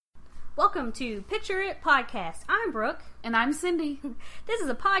Welcome to Picture It Podcast. I'm Brooke. And I'm Cindy. This is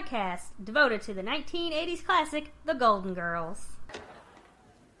a podcast devoted to the 1980s classic, The Golden Girls.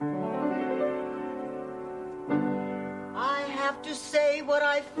 I have to say what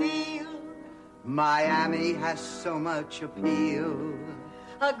I feel. Miami has so much appeal.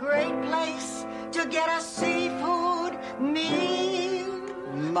 A great place to get a seafood meal.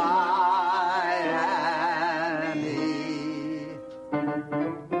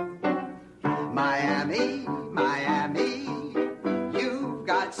 Miami, Miami, you've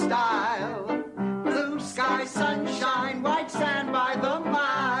got style. Blue sky, sunshine, white sand by the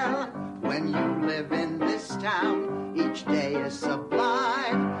mile. When you live in this town, each day is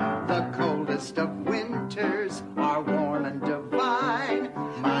sublime. The coldest of winters are warm and divine.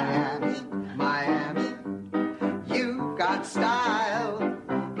 Miami, Miami, you've got style.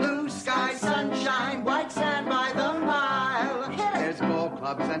 Blue sky, sunshine, white sand by the mile. There's ball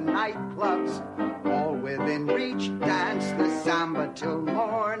clubs and nightclubs, all within reach. Dance the samba till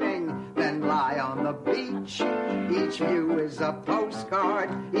morning, then lie on the beach. Each view is a postcard,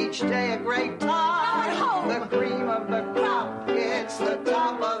 each day a great time. The cream of the crop, it's the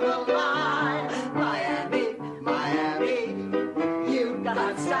top of the line. Miami, Miami, you've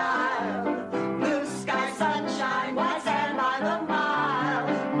got style. Blue sky, sunshine, white sand by the mile.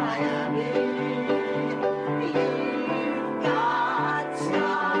 Miami, you've got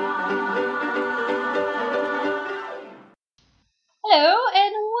style. Hello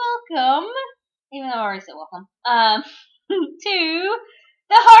and welcome, even though I already said welcome, to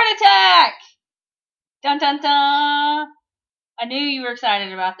The Heart Attack! Dun dun dun! I knew you were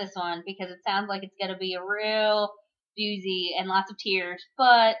excited about this one because it sounds like it's going to be a real doozy and lots of tears,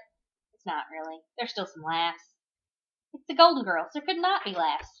 but it's not really. There's still some laughs. It's the Golden Girls. There could not be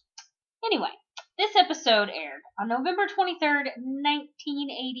laughs. Anyway, this episode aired on November 23rd,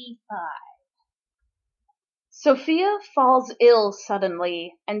 1985. Sophia falls ill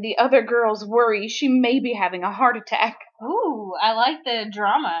suddenly, and the other girls worry she may be having a heart attack. Ooh, I like the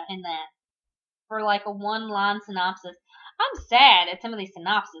drama in that. For like a one-line synopsis. I'm sad at some of these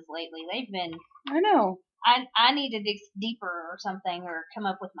synopses lately. They've been... I know. I need to dig deeper or something, or come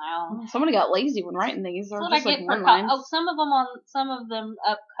up with my own. Somebody got lazy when writing these. They're That's just what I like get one for lines. some of them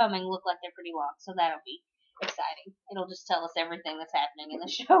upcoming look like they're pretty long, so that'll be exciting. It'll just tell us everything that's happening in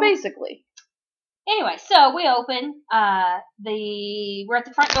the show. Basically. Anyway, so we open. We're at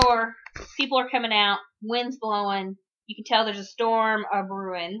the front door. People are coming out. Wind's blowing. You can tell there's a storm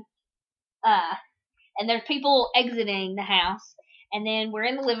brewing. And there's people exiting the house. And then we're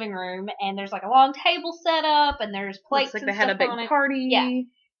in the living room, and there's like a long table set up, and there's plates. Looks like and they had a stuff big on it. party.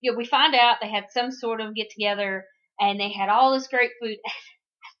 Yeah, we find out they had some sort of get together, and they had all this great food.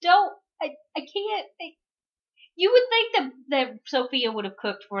 I can't. You would think that Sophia would have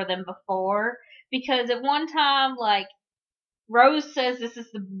cooked for them before, because at one time, like, Rose says this is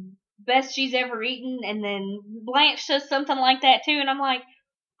the best she's ever eaten, and then Blanche says something like that too, and I'm like,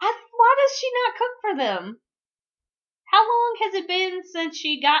 why does she not cook for them? How long has it been since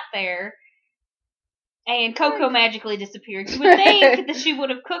she got there? And Coco magically disappeared. You would think that she would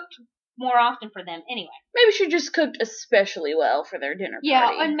have cooked more often for them. Anyway. Maybe she just cooked especially well for their dinner party.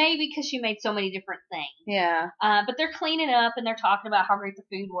 Yeah, and maybe because she made so many different things. Yeah. But they're cleaning up, and they're talking about how great the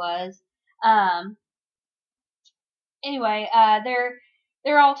food was. Anyway,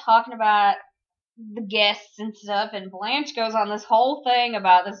 they're all talking about the guests and stuff, and Blanche goes on this whole thing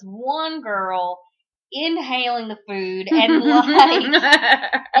about this one girl inhaling the food, and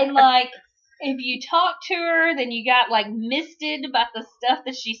like if you talk to her, then you got like misted about the stuff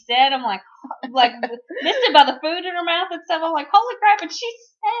that she said. I'm like misted by the food in her mouth and stuff. I'm like, holy crap! And she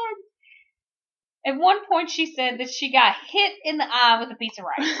said, at one point, she said that she got hit in the eye with a piece of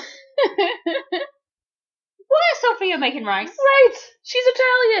rice. Why is Sophia making rice? Right! She's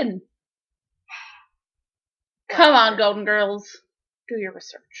Italian! Come on, Golden Girls. Do your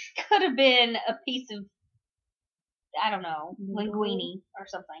research. Could have been a piece of, I don't know, linguine or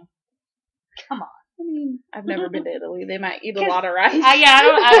something. Come on. I mean, I've never been to Italy. They might eat a lot of rice. I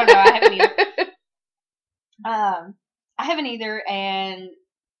don't know. I haven't either. I haven't either, and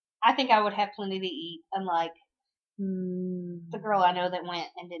I think I would have plenty to eat, unlike the girl I know that went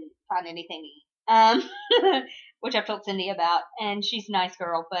and didn't find anything to eat. Which I've told Cindy about, and she's a nice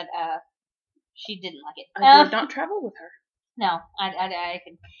girl, but she didn't like it. I would not travel with her. No, I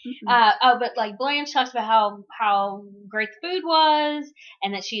could. But like Blanche talks about how great the food was,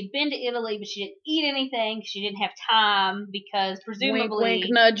 and that she had been to Italy, but she didn't eat anything because she didn't have time because presumably, wink,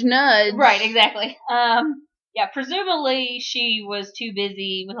 wink, nudge, nudge. Right, exactly. Yeah, presumably she was too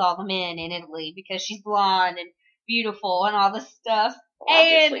busy with all the men in Italy because she's blonde and beautiful and all this stuff.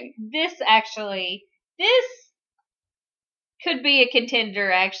 Obviously. And this could be a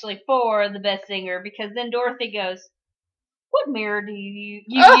contender actually for the best singer, because then Dorothy goes, "What mirror do you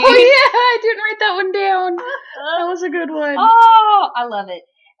use?" Oh yeah, I didn't write that one down. That was a good one. Oh, I love it.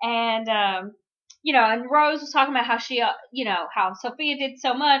 And and Rose was talking about how she, how Sophia did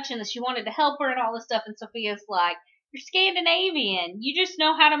so much and that she wanted to help her and all this stuff. And Sophia's like, "You're Scandinavian. You just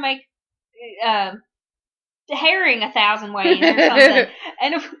know how to make herring 1,000 ways or something."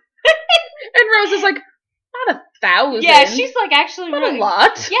 And Rose is like, not 1,000. yeah, she's like, actually not really, a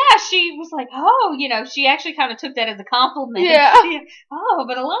lot. yeah, she was like, "Oh," she actually kind of took that as a compliment. Yeah. Oh,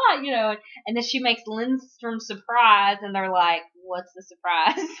 but a lot, and then she makes Lindstrom surprise, and they're like, "What's the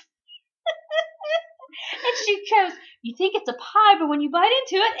surprise?" And she goes, "You think it's a pie, but when you bite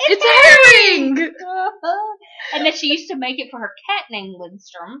into it, it's herring!" And then she used to make it for her cat named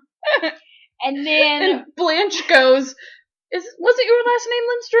Lindstrom. And then And Blanche goes, was it your last name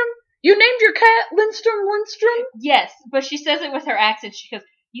Lindstrom? You named your cat Lindstrom? Yes, but she says it with her accent. She goes,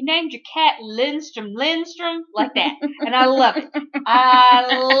 "You named your cat Lindstrom, like that." And I love it.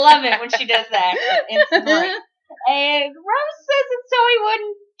 I love it when she does that accent. It's great. And Rose says it so he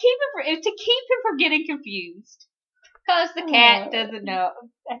wouldn't to keep him from getting confused. Because the cat doesn't know.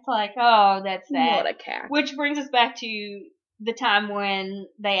 It's like, oh, that's sad. What a cat. Which brings us back to the time when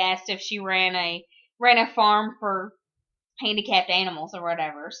they asked if she ran a farm for handicapped animals or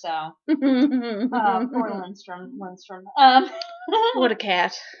whatever. So, poor Lindstrom. What a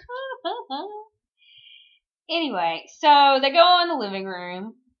cat. Anyway, so they go in the living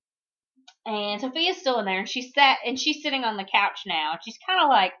room, and Sophia's still in there, and she's sitting on the couch now. She's kind of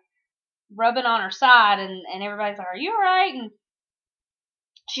like rubbing on her side, and everybody's like, "Are you alright?" And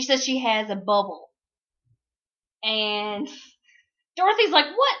she says she has a bubble. And Dorothy's like,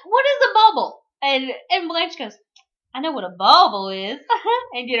 What is a bubble?" And Blanche goes, "I know what a bubble is."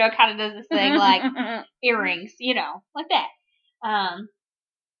 And, kind of does this thing like earrings, like that.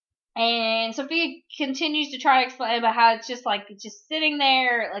 And Sophia continues to try to explain about how it's just sitting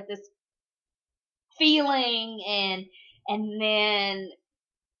there, like this feeling, and then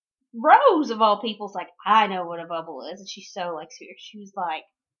Rose, of all people, is like, "I know what a bubble is." And she's so, serious. She was like,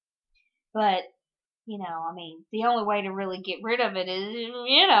 "But, the only way to really get rid of it is,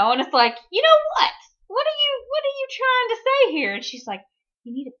 and it's like, you know what? What are you trying to say here?" And she's like,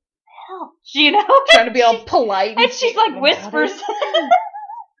 "You need a belch, Trying to be all polite. And she's like whispers.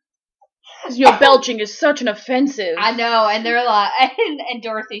 Belching is such an offensive. I know, and they're like, and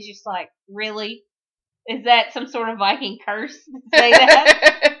Dorothy's just like, "Really? Is that some sort of Viking curse to say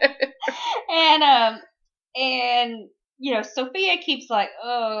that?" and Sophia keeps like,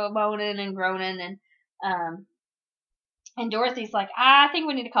 moaning and groaning, and Dorothy's like, "I think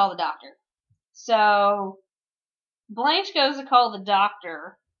we need to call the doctor." So Blanche goes to call the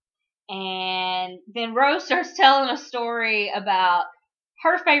doctor, and then Rose starts telling a story about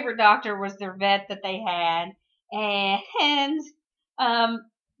her favorite doctor was their vet that they had, and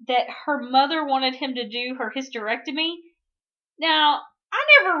that her mother wanted him to do her hysterectomy. Now, I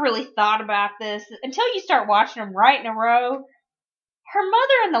never really thought about this until you start watching them right in a row. Her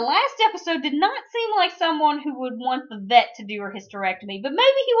mother in the last episode did not seem like someone who would want the vet to do her hysterectomy, but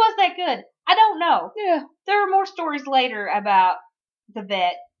maybe he was that good. I don't know. Yeah. There are more stories later about the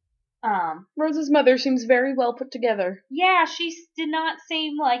vet. Rose's mother seems very well put together. Yeah, she did not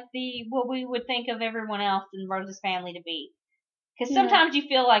seem like what we would think of everyone else in Rose's family to be. Because sometimes you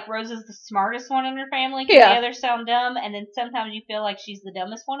feel like Rose is the smartest one in her family because the others sound dumb, and then sometimes you feel like she's the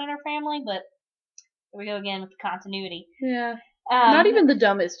dumbest one in her family, but here we go again with the continuity. Yeah. Not even the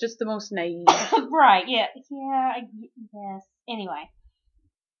dumbest, just the most naive. Right, yeah. Yeah, yes. Anyway.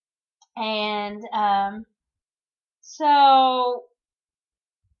 And, so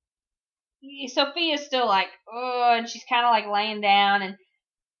Sophia's still like, oh, and she's kind of like laying down, and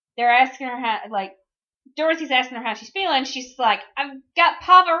they're asking her how, Dorothy's asking her how she's feeling. She's like, "I've got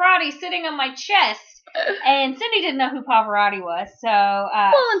Pavarotti sitting on my chest." And Cindy didn't know who Pavarotti was, so...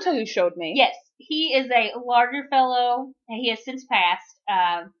 well, until you showed me. Yes, he is a larger fellow, and he has since passed,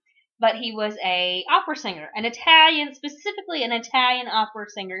 but he was a opera singer, specifically an Italian opera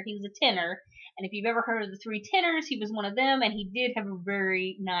singer. He was a tenor, and if you've ever heard of the Three Tenors, he was one of them, and he did have a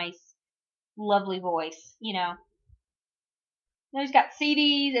very nice, lovely voice, He's got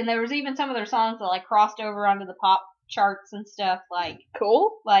CDs, and there was even some of their songs that crossed over onto the pop charts and stuff.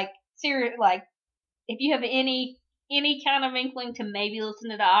 Cool. If you have any kind of inkling to maybe listen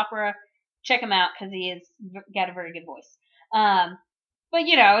to the opera, check him out because he has got a very good voice. But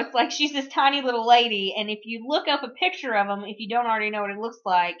it's like she's this tiny little lady, and if you look up a picture of him, if you don't already know what he looks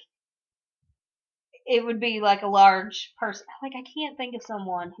like, it would be like a large person. Like, I can't think of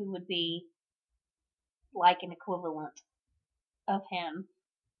someone who would be like an equivalent of him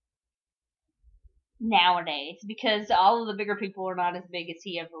nowadays, because all of the bigger people are not as big as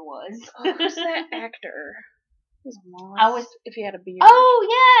he ever was. Who's that actor? Who's Lost? I was. If he had a beard. Oh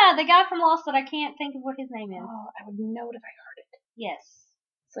yeah, the guy from Lost that I can't think of what his name is. Oh, I would know it if I heard it. Yes.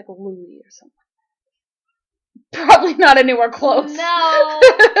 It's like Louis or something. Probably not anywhere close. No. I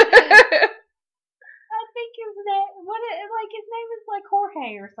think his name. His name is like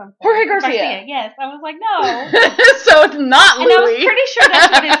Jorge or something. Jorge Garcia. Yes, I was like, no. So it's not Louis. And I was pretty sure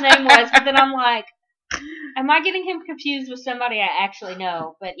that's what his name was, but then I'm like, am I getting him confused with somebody I actually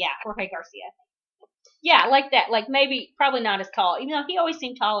know? But yeah, Jorge Garcia. Yeah, like that. Like maybe, probably not as tall. Even though he always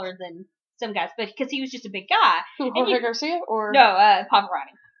seemed taller than some guys, but because he was just a big guy. Who, Jorge Garcia or? No,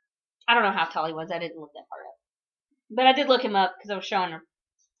 Pavarotti. I don't know how tall he was. I didn't look that part up. But I did look him up because I was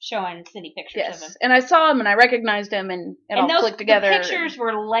showing Cindy pictures of him. Yes, and I saw him and I recognized him and all clicked together. The pictures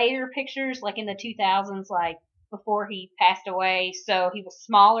were later pictures, like in the 2000s, like before he passed away. So he was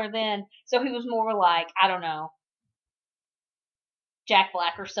smaller then. So he was more like, I don't know, Jack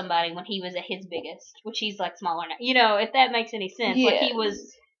Black or somebody when he was at his biggest, which he's like smaller now. You know, if that makes any sense. Yes. Like he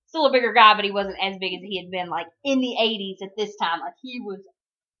was still a bigger guy, but he wasn't as big as he had been like in the 80s at this time. Like he was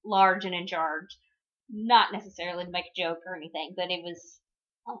large and in charge. Not necessarily to make a joke or anything, but it was,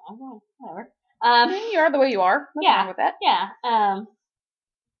 I don't know, whatever. You are the way you are. Nothing wrong with that. Yeah.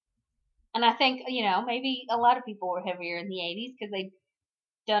 And I think, you know, maybe a lot of people were heavier in the 80s because they'd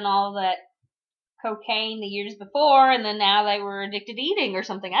done all that cocaine the years before, and then now they were addicted to eating or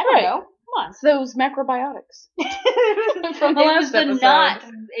something. I don't know. Come on. It's those macrobiotics. From the last episode.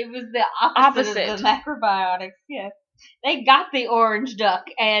 It was the opposite of the macrobiotics. Yes. They got the orange duck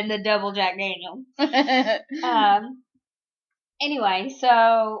and the double Jack Daniels. Anyway,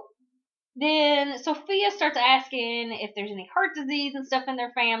 so then Sophia starts asking if there's any heart disease and stuff in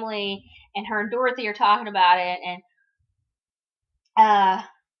their family, and her and Dorothy are talking about it, and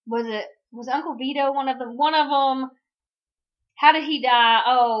was Uncle Vito one of them? One of them, how did he die?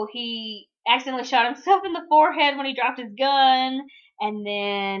 Oh, he accidentally shot himself in the forehead when he dropped his gun, and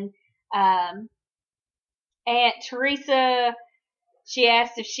then Aunt Teresa, she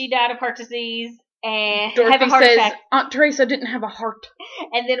asked if she died of heart disease and Dorothy had a heart says attack. Aunt Teresa didn't have a heart.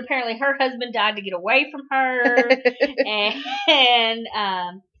 And then apparently her husband died to get away from her. and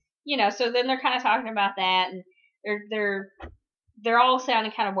you know, so then they're kind of talking about that, and they're all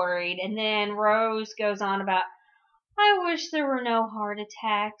sounding kind of worried. And then Rose goes on about, I wish there were no heart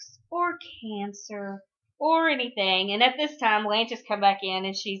attacks or cancer or anything. And at this time, Blanche has come back in,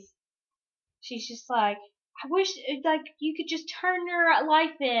 and she's just like, I wish, like, you could just turn your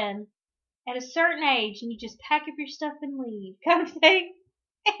life in at a certain age and you just pack up your stuff and leave, kind of thing.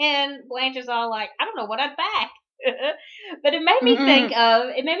 And Blanche is all like, I don't know what I'd pack. But it made me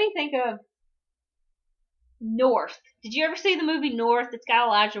think of North. Did you ever see the movie North? It's got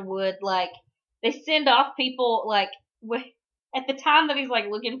Elijah Wood. Like, they send off people, like, at the time that he's like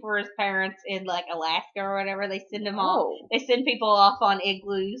looking for his parents in like Alaska or whatever, they send him off. They send people off on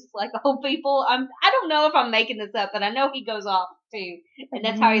igloos, like old people. I don't know if I'm making this up, but I know he goes off too, and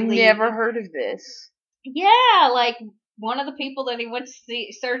that's how he leaves. Never heard of this. Yeah, like one of the people that he went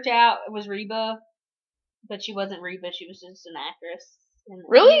to search out was Reba, but she wasn't Reba. She was just an actress. And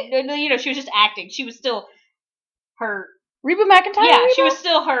really? You know, she was just acting. She was still her. Reba McEntire. Yeah, Reba? She was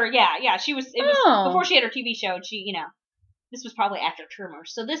still her. Yeah. She was. It was before she had her TV show. And she, you know. This was probably after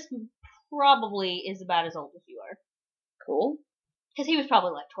Tremors, so this probably is about as old as you are. Cool. Because he was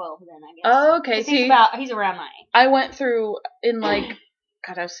probably like 12 then, I guess. Oh, okay. See, he's around my age. I went through in like,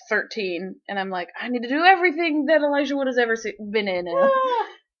 God, I was 13, and I'm like, I need to do everything that Elijah Wood has ever been in, and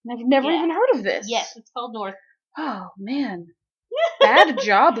I've never even heard of this. Yes, it's called North. Oh man, bad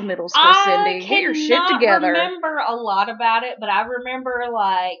job, middle school Cindy. Get your shit together. I remember a lot about it, but I remember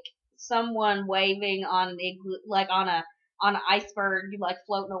like someone waving on an igloo, like on an iceberg, like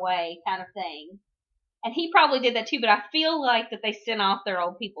floating away kind of thing. And he probably did that too, but I feel like that they sent off their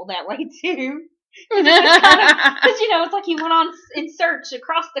old people that way too. Because, you know, it's like he went on in search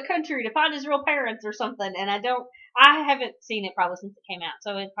across the country to find his real parents or something, and I haven't seen it probably since it came out,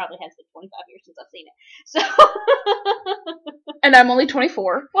 so it probably has been 25 years since I've seen it. So. And I'm only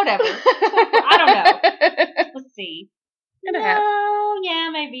 24. Whatever. I don't know. Let's see. And a half. Yeah,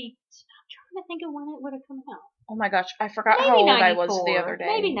 maybe. I'm trying to think of when it would have come out. Oh my gosh, I forgot maybe how old 94. I was the other day.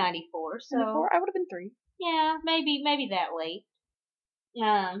 Maybe 94. So 94? I would have been 3. Yeah, maybe that late.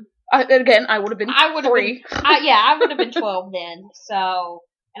 Again, I would have been 3. I would have been 12 then. So,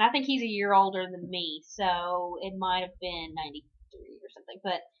 and I think he's a year older than me, so it might have been 93 or something.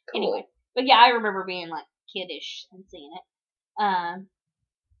 But cool. Anyway, But yeah, I remember being like kiddish and seeing it.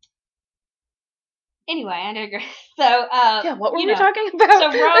 Anyway, I digress. So, yeah, what were you we know, talking about? So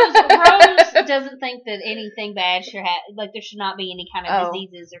Rose doesn't think that anything bad should happen. Like there should not be any kind of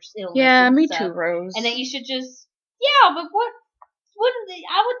diseases or illness. Yeah, and me stuff. too, Rose. And that you should just but what?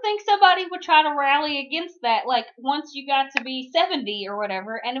 I would think somebody would try to rally against that. Like once you got to be 70 or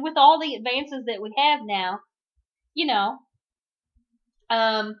whatever, and with all the advances that we have now, you know.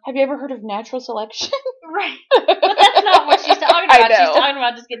 Have you ever heard of natural selection? Right, but that's not what she's talking about. I know. She's talking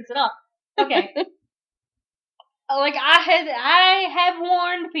about just getting set off. Okay. Like I have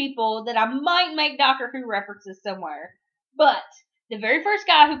warned people that I might make Doctor Who references somewhere, but the very first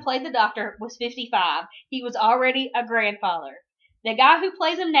guy who played the Doctor was 55. He was already a grandfather. The guy who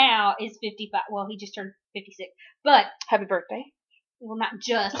plays him now is 55. Well, he just turned 56. But happy birthday. Well, not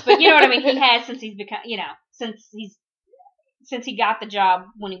just, but you know what I mean. He has since he's become, since he got the job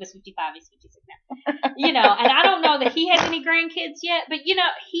when he was 55. He's 56 now. And I don't know that he has any grandkids yet, but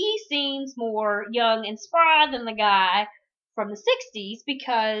he seems more young and spry than the guy from the 60s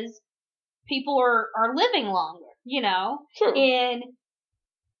because people are living longer. True. In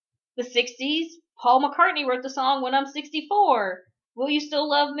the 60s, Paul McCartney wrote the song "When I'm 64." Will you still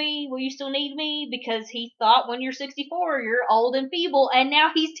love me? Will you still need me? Because he thought when you're 64, you're old and feeble, and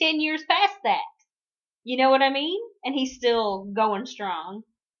now he's 10 years past that. You know what I mean? And he's still going strong,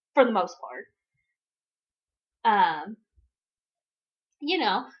 for the most part.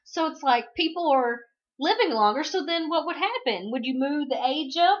 So it's like people are living longer, so then what would happen? Would you move the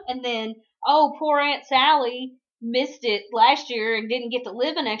age up, and then, poor Aunt Sally missed it last year and didn't get to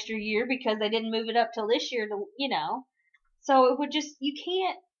live an extra year because they didn't move it up till this year So it would just, you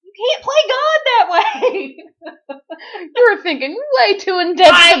can't play God that way. You're thinking way too in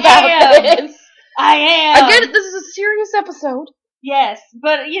depth about this. I am. I get it, this is a serious episode. Yes,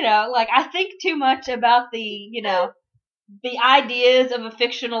 but I think too much about the ideas of a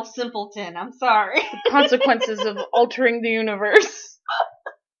fictional simpleton. I'm sorry. The consequences of altering the universe.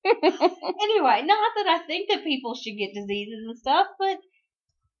 Anyway, not that I think that people should get diseases and stuff, but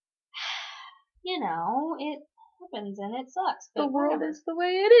it happens and it sucks. But the world is the way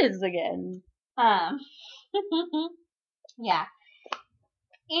it is again. Yeah.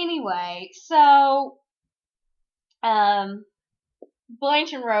 Anyway, so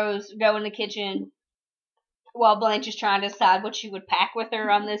Blanche and Rose go in the kitchen while Blanche is trying to decide what she would pack with her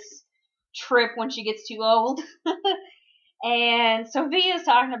on this trip when she gets too old. And Sophia's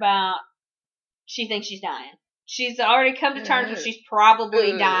talking about she thinks she's dying. She's already come to terms with she's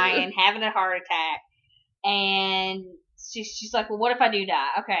probably dying, having a heart attack. And she's like, well, what if I do die?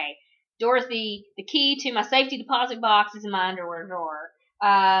 Okay, Dorothy, the key to my safety deposit box is in my underwear drawer.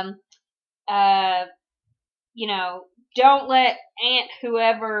 Don't let Aunt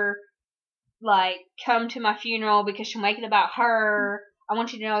whoever, come to my funeral because she'll make it about her. I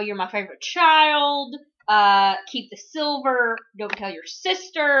want you to know you're my favorite child. Keep the silver. Don't tell your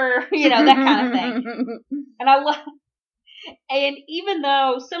sister. That kind of thing. And I love. And even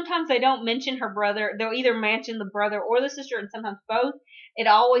though sometimes they don't mention her brother, they'll either mention the brother or the sister, and sometimes both. It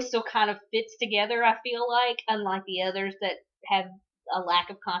always still kind of fits together. I feel like, unlike the others that have a lack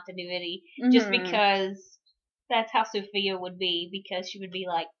of continuity, just because that's how Sophia would be. Because she would be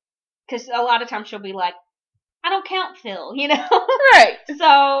like, because a lot of times she'll be like, I don't count Phil, Right.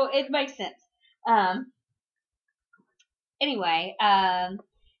 So it makes sense. Anyway,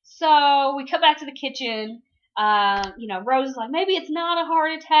 so we come back to the kitchen. Rose is like, maybe it's not a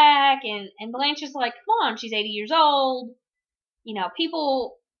heart attack, and Blanche is like, come on, she's 80 years old.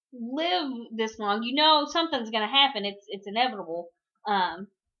 People live this long. Something's gonna happen. It's inevitable.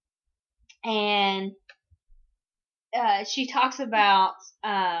 And she talks about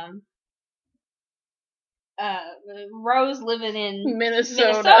Rose living in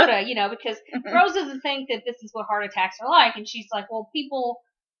Minnesota, because Rose doesn't think that this is what heart attacks are like, and she's like, well, people,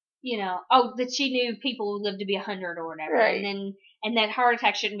 that she knew people who lived to be 100 or whatever, right. and that heart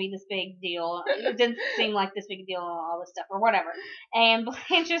attack shouldn't be this big deal. It didn't seem like this big deal and all this stuff or whatever. And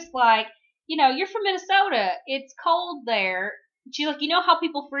Blanche just like, you're from Minnesota. It's cold there. She's like, how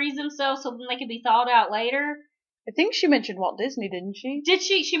people freeze themselves so then they can be thawed out later? I think she mentioned Walt Disney, didn't she? Did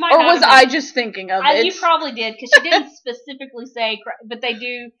she? She might. Or not was have I just thinking of it? You probably did, because she didn't specifically say, but they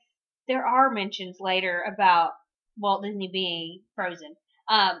do. There are mentions later about Walt Disney being frozen.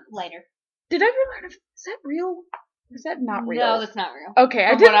 Later. Did I ever learn of? Is that real? Is that not real? No, that's not real. Okay,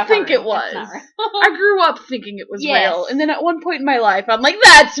 I didn't think it was. It's not real. I grew up thinking it was Yes. real, and then at one point in my life, I'm like,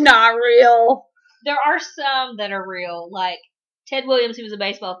 that's not real. There are some that are real, like Ted Williams, who was a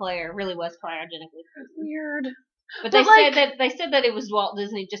baseball player, really was cryogenically frozen. Weird. But But, they said that it was Walt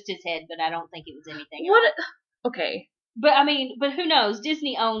Disney, just his head, but I don't think it was anything else. What? Okay. But I mean, but who knows?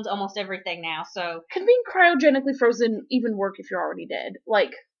 Disney owns almost everything now, so Can being cryogenically frozen even work if you're already dead?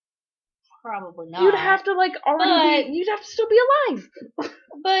 Like, probably not. you'd have to you'd have to still be alive.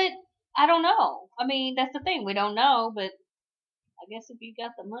 But I don't know. I mean, that's the thing. We don't know, but I guess if you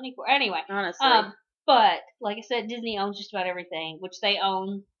got the money for anyway. Honestly. But like I said, Disney owns just about everything, which they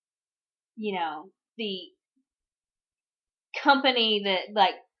own. You know, the company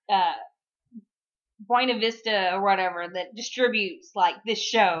that Buena Vista or whatever that distributes like this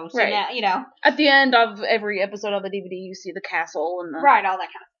show. So Right. now, you know, At the end of every episode of the DVD, you see the castle and the right, all that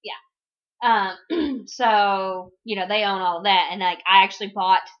kind of so you know they own all of that, and like I actually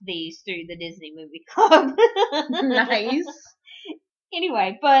bought these through the Disney Movie Club. Nice.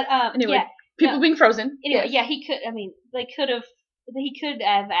 Anyway, but Anyway, yeah, people no. being frozen. Anyway, Yes. yeah, he could. I mean, he could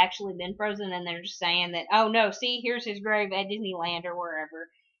have actually been frozen, and they're just saying that. Oh no, see, here's his grave at Disneyland or wherever.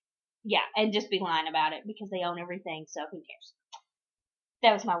 Yeah, and just be lying about it because they own everything, so who cares?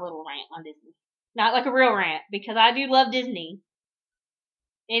 That was my little rant on Disney. Not like a real rant, because I do love Disney.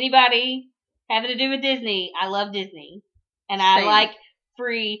 Anybody having to do with Disney, I love Disney. And I Same. like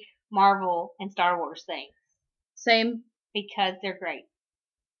free Marvel and Star Wars things. Same. Because they're great.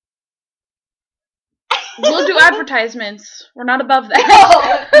 We'll do advertisements. We're not above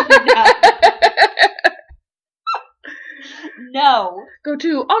that. No. Go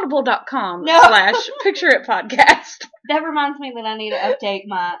to audible.com No. /PictureItPodcast. That reminds me that I need to update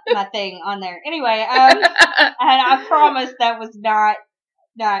my thing on there. Anyway, and I promise that was not.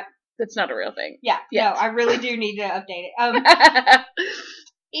 That's not a real thing. Yeah, Yes. no, I really do need to update it.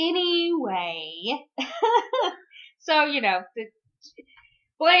 Anyway, so, you know,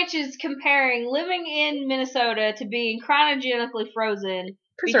 Blanche is comparing living in Minnesota to being cryogenically frozen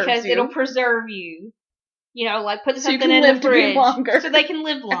Preserves because you. it'll preserve you. You know, like put So you something can in live the to be fridge longer. so they can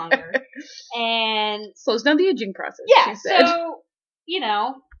live longer. And Slows down the aging process. yeah, she said. so, you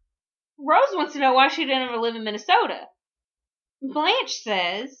know, Rose wants to know why she didn't ever live in Minnesota. Blanche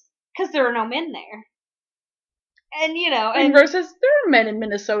says, because there are no men there. And, you know, And Rose says, there are men in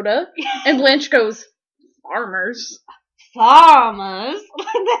Minnesota. And Blanche goes, farmers. farmers.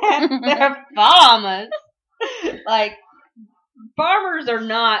 They're farmers. Like, farmers are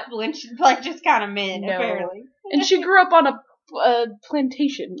not Blanche's kind of men, No. apparently. And she grew up on a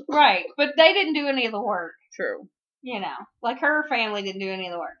plantation. Right, but they didn't do any of the work. True. You know, like her family didn't do any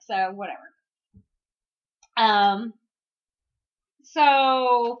of the work, so whatever.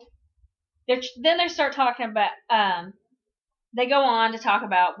 So then they start talking about. They go on to talk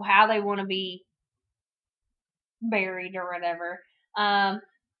about how they want to be buried or whatever.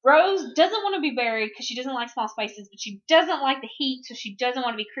 Rose doesn't want to be buried because she doesn't like small spaces, but she doesn't like the heat, so she doesn't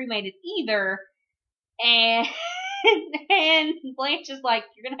want to be cremated either. And Blanche is like,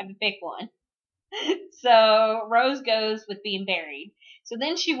 you're gonna have to pick one. So Rose goes with being buried. So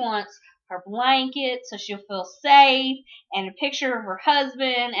then she wants her blanket so she'll feel safe, and a picture of her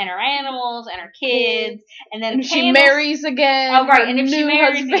husband and her animals and her kids, and then And she candles- marries again. Oh, right, her and if she new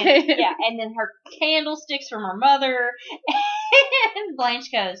marries husband. again, yeah, and then her candlesticks from her mother, and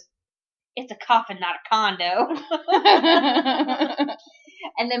Blanche goes, it's a coffin, not a condo.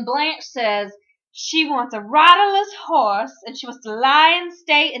 And then Blanche says she wants a riderless horse, and she wants to lie in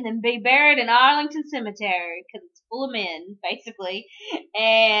state and then be buried in Arlington Cemetery, because it's full of men, basically.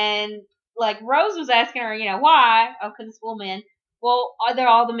 And, like, Rose was asking her, you know, why? Oh, because it's full of men. Well,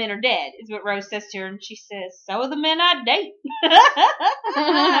 all the men are dead, is what Rose says to her, and she says, so are the men I date.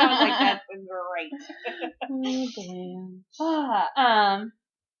 I was like, that's great. Oh, Blanche.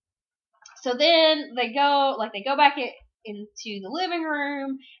 So then they go back into the living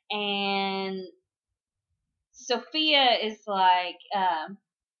room, and Sophia is like,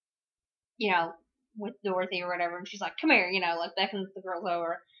 you know, with Dorothy or whatever, and she's like, come here, you know, like beckons the girls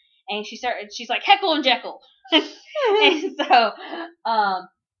over, and she's like, Heckle and Jekyll. And so,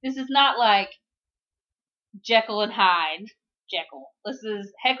 this is not like Jekyll and Hyde Jekyll. This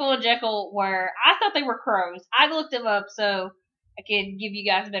is Heckle and Jekyll, where I thought they were crows. I looked them up so I could give you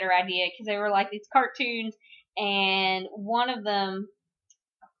guys a better idea, because they were like these cartoons, and one of them,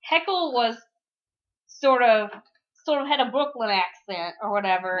 Heckle was sort of had a Brooklyn accent or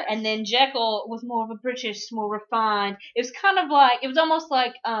whatever, and then Jekyll was more of a British, more refined. It was almost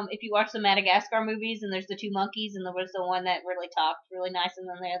like if you watch the Madagascar movies and there's the two monkeys and there was the one that really talked really nice and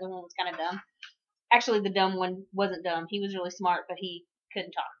then the other one was kind of dumb. Actually, the dumb one wasn't dumb. He was really smart, but he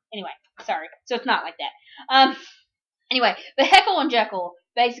couldn't talk. Anyway, sorry. So it's not like that. Anyway, but Heckle and Jekyll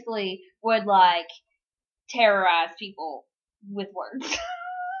basically would like terrorize people with words.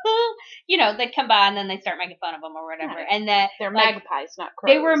 they'd come by and then they'd start making fun of them or whatever. Right. And that They're like, magpies, not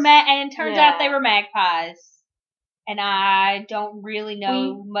crows. they were and it turns out they Yeah. were magpies. And I don't really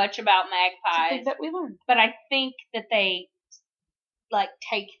know much about magpies. Something that we learned. But I think that they like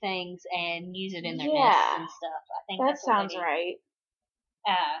take things and use it in their Yeah. nests and stuff. I think That that's what sounds they do. right.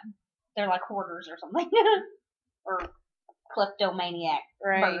 They're like hoarders or something, or kleptomaniac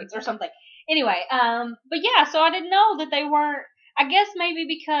Right. birds or something. Anyway, but yeah, so I didn't know that they weren't. I guess maybe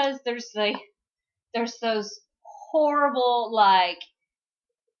because there's those horrible like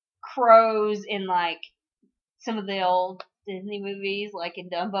crows in like some of the old Disney movies, like in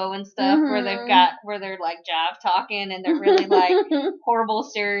Dumbo and stuff, where they're like jive talking and they're really like horrible,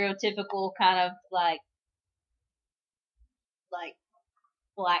 stereotypical kind of like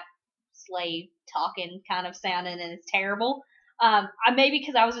black slave talking kind of sounding, and it's terrible. Maybe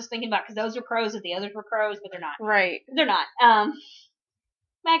because I was just thinking about, because those were crows and the others were crows, but they're not. Right. They're not.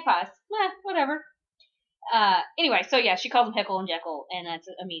 Magpies. Whatever. Anyway, so yeah, she calls them Heckle and Jekyll, and that's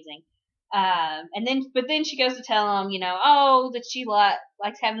amazing. But then she goes to tell them, that she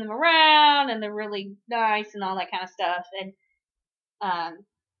likes having them around, and they're really nice and all that kind of stuff. And,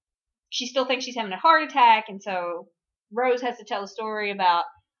 she still thinks she's having a heart attack, and so Rose has to tell a story about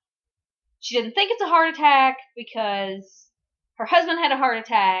she didn't think it's a heart attack because her husband had a heart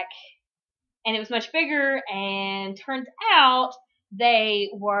attack, and it was much bigger, and turns out they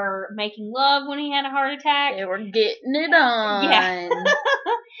were making love when he had a heart attack. They were getting it on. Yeah.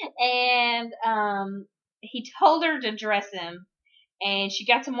 And he told her to dress him, and she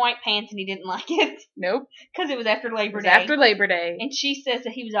got some white pants, and he didn't like it. Nope. Because it was after Labor Day. After Labor Day. And she says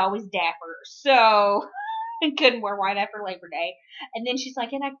that he was always dapper, so he couldn't wear white after Labor Day. And then she's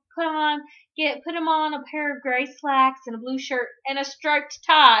like, and I put him on a pair of gray slacks and a blue shirt and a striped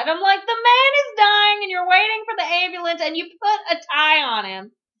tie. And I'm like, the man is dying, and you're waiting for the ambulance, and you put a tie on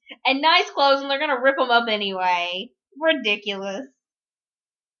him and nice clothes, and they're gonna rip him up anyway. Ridiculous.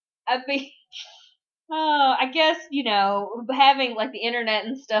 I guess, having like the internet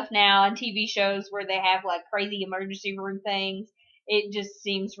and stuff now and TV shows where they have like crazy emergency room things, it just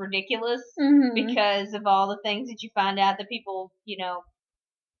seems ridiculous because of all the things that you find out that people,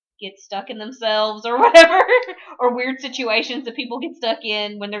 get stuck in themselves or whatever, or weird situations that people get stuck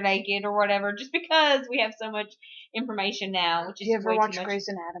in when they're naked or whatever, just because we have so much information now, which is Do you ever way watch too much. Grey's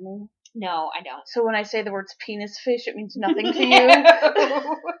Anatomy? No, I don't. So when I say the words penis fish, it means nothing to you?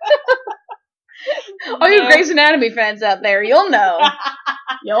 All you Grey's Anatomy fans out there, you'll know.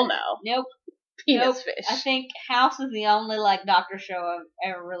 You'll know. Nope. Penis fish. I think House is the only doctor show I've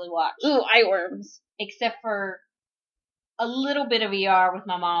ever really watched. Ooh, eyeworms. Except for a little bit of ER with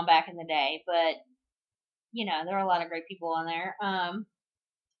my mom back in the day, but there are a lot of great people on there.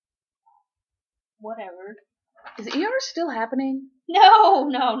 Whatever. Is ER still happening? No.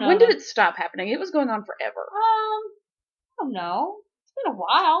 When did it stop happening? It was going on forever. I don't know. It's been a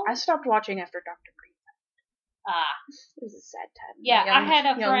while. I stopped watching after Dr. Green. It was a sad time. Yeah, I had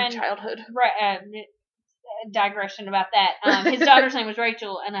a friend. Childhood. Digression about that. His daughter's name was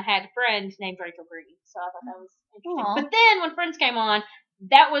Rachel, and I had a friend named Rachel Green, so I thought that was interesting. Aww. But then when Friends came on,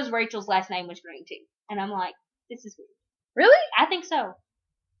 that was Rachel's last name was Green too, and I'm like, this is weird. Really? I think so.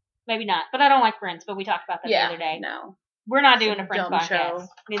 Maybe not, but I don't like Friends. But we talked about that the other day. No, we're not doing a Friends dumb podcast. show.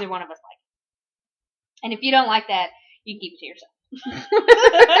 Neither one of us like it. And if you don't like that, you can keep it to yourself.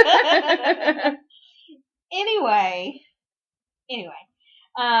 Anyway,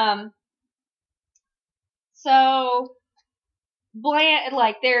 so Blanche,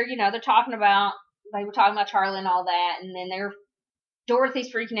 they're talking about, they were talking about Charlie and all that, and then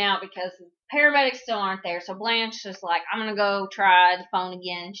Dorothy's freaking out because the paramedics still aren't there, so Blanche is like, I'm gonna go try the phone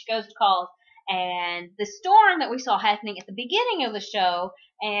again, and she goes to call, and the storm that we saw happening at the beginning of the show,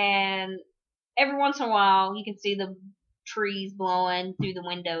 and every once in a while you can see the trees blowing through the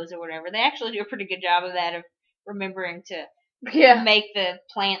windows or whatever. They actually do a pretty good job of that, of remembering to make the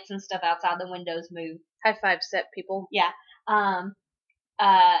plants and stuff outside the windows move. High five set, people. Yeah. And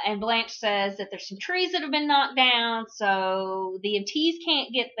Blanche says that there's some trees that have been knocked down, so the EMTs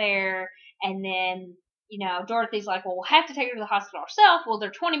can't get there. And then, Dorothy's like, well, we'll have to take her to the hospital ourselves. Well,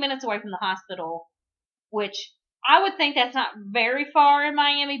 they're 20 minutes away from the hospital, which I would think that's not very far in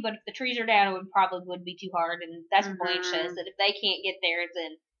Miami, but if the trees are down, it would be too hard. And that's what Blanche says, that if they can't get there,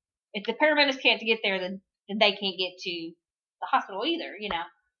 then if the paramedics can't get there, then they can't get to the hospital either,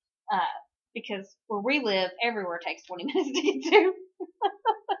 because where we live, everywhere takes 20 minutes to get to.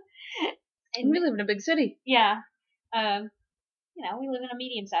 And we live in a big city. Yeah. We live in a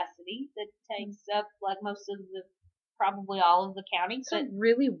medium-sized city that takes up like most of probably all of the county. It's a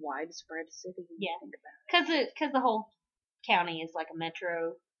really widespread city. Yeah. Think about it. Because the whole county is like a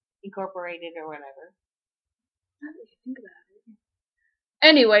metro Incorporated or whatever. Now that you think about it.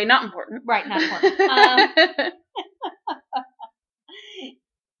 Anyway, not important. Right, not important.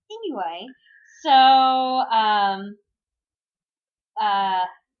 Anyway, so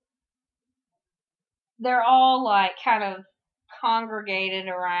they're all like kind of congregated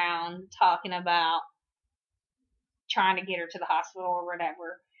around talking about trying to get her to the hospital or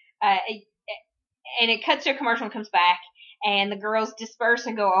whatever. And it cuts to a commercial and comes back, and the girls disperse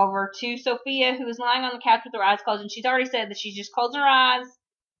and go over to Sophia, who is lying on the couch with her eyes closed, and she's already said that she's just closing her eyes.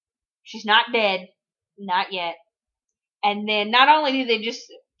 She's not dead. Not yet. And then not only do they just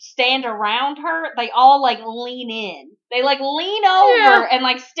stand around her, they all like lean in. They like lean over and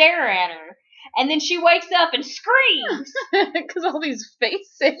like stare at her. And then she wakes up and screams. Because all these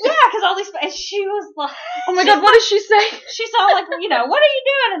faces. Yeah, because all these faces. She was like... Oh my god, what did she say? She's all like, what are you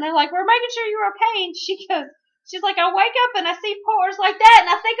doing? And they're like, we're making sure you're okay. And she goes, she's like, I wake up and I see pores like that and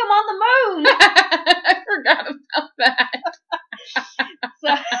I think I'm on the moon. I forgot about that.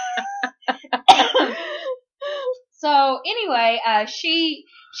 So anyway, she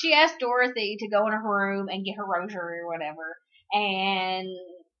asked Dorothy to go in her room and get her rosary or whatever. And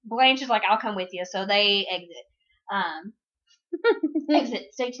Blanche is like, I'll come with you. So they exit.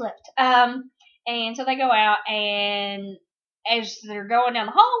 Exit, stage left. And so they go out, and as they're going down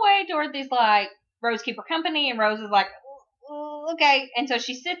the hallway, Dorothy's like, Rose, keep her company, and Rose is like, okay. And so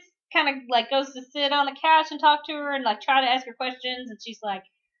she sits, kind of like goes to sit on the couch and talk to her and like try to ask her questions, and she's like,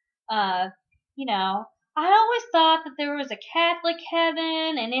 I always thought that there was a Catholic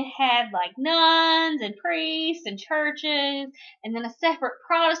heaven and it had like nuns and priests and churches, and then a separate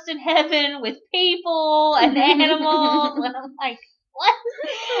Protestant heaven with people and animals. And I'm like, what?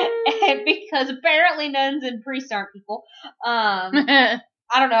 And because apparently nuns and priests aren't people. I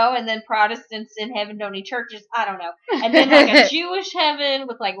don't know. And then Protestants in heaven don't need churches. I don't know. And then like a Jewish heaven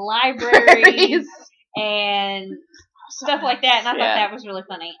with like libraries and stuff like that. And I thought that was really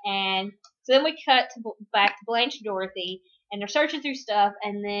funny. And so then we cut back to Blanche and Dorothy, and they're searching through stuff,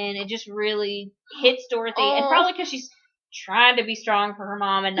 and then it just really hits Dorothy, and probably because she's trying to be strong for her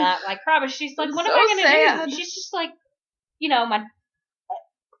mom and not like cry, but she's like, what am I going to do? She's just like,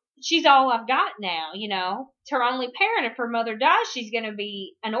 she's all I've got now, It's her only parent. If her mother dies, she's going to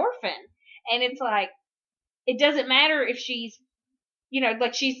be an orphan. And it's like, it doesn't matter if she's,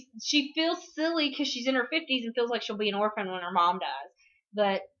 like she feels silly because she's in her 50s and feels like she'll be an orphan when her mom dies.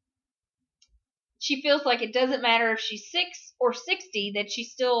 But she feels like it doesn't matter if she's 6 or 60, that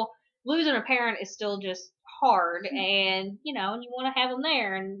she's still, losing a parent is still just hard. And, and you want to have them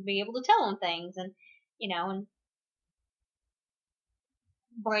there and be able to tell them things. And, and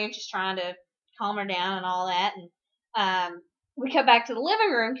Blanche is trying to calm her down and all that. And we come back to the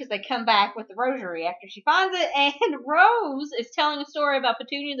living room because they come back with the rosary after she finds it. And Rose is telling a story about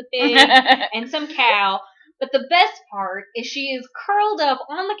Petunia the pig and some cow. But the best part is she is curled up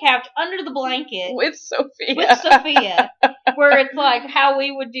on the couch under the blanket. With Sophia. Where it's like how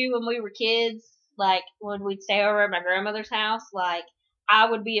we would do when we were kids. Like when we'd stay over at my grandmother's house. Like I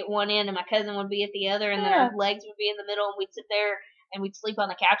would be at one end and my cousin would be at the other. And then our legs would be in the middle and we'd sit there. And we'd sleep on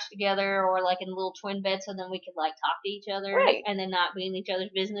the couch together or like in a little twin bed so then we could like talk to each other. Right. And then not be in each other's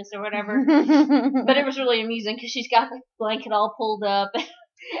business or whatever. But it was really amusing because she's got the blanket all pulled up.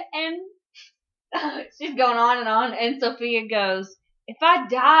 And she's going on. And Sophia goes, if I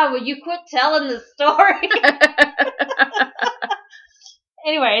die, will you quit telling the story?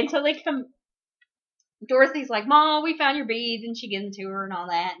 Anyway, until they come. Dorothy's like, Mom, we found your beads. And she gives them to her and all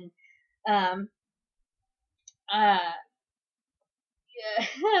that. And,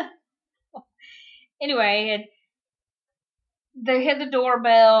 anyway, and they hit the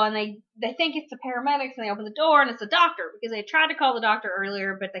doorbell and they think it's the paramedics and they open the door and it's the doctor because they tried to call the doctor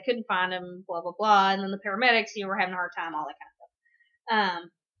earlier but they couldn't find him, blah blah blah, and then the paramedics were having a hard time, all that kind of stuff.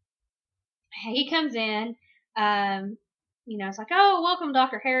 He comes in, it's like, oh, welcome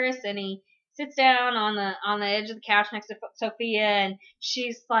Dr. Harris, and he sits down on the edge of the couch next to Sophia, and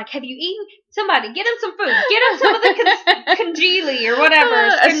she's like, have you eaten? Somebody, get him some food. Get him some of the congeli or whatever.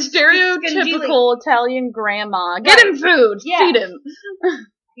 A stereotypical Italian grandma. Get him food. Yeah. Feed him.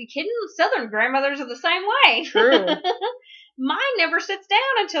 Are you kidding? Southern grandmothers are the same way. True. Mine never sits down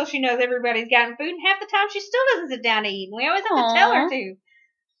until she knows everybody's gotten food, and half the time she still doesn't sit down to eat. And we always have to tell her to.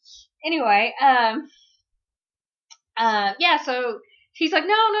 Anyway, so he's like,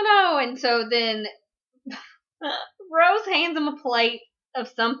 no. And so then Rose hands him a plate of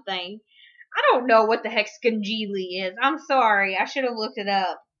something. I don't know what the heck scungili is. I'm sorry. I should have looked it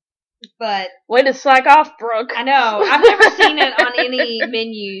up. But way to slack off, Brooke. I know. I've never seen it on any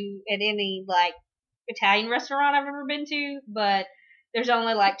menu at any, like, Italian restaurant I've ever been to. But there's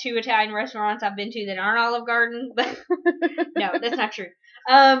only like 2 Italian restaurants I've been to that aren't Olive Garden, but no, that's not true.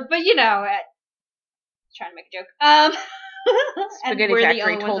 But you know, trying to make a joke. Spaghetti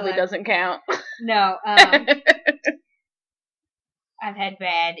Factory totally doesn't count. No, I've had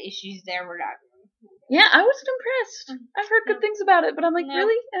bad issues there. We're not. Yeah, I wasn't impressed. I've heard good things about it, but I'm like, No.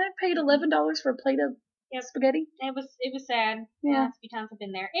 really? And I paid $11 for a plate of spaghetti? It was sad. Yeah. The last few times I've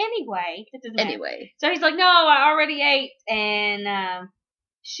been there. Anyway, it doesn't matter. Anyway. So he's like, no, I already ate. And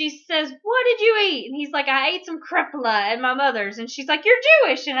she says, what did you eat? And he's like, I ate some krepla at my mother's. And she's like, you're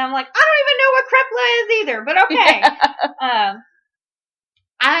Jewish. And I'm like, I don't even know what krepla is either, but okay.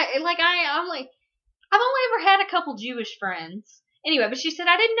 I'm like, I've only ever had a couple Jewish friends. Anyway, but she said,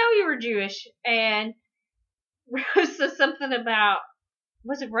 I didn't know you were Jewish. And Rose says something about,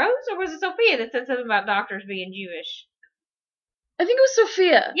 was it Rose or was it Sophia that said something about doctors being Jewish? I think it was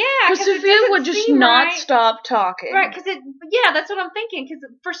Sophia. Yeah, because Sophia would just not stop talking. Right, because that's what I'm thinking. Because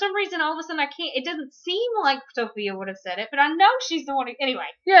for some reason, all of a sudden, it doesn't seem like Sophia would have said it, but I know she's the one who, anyway.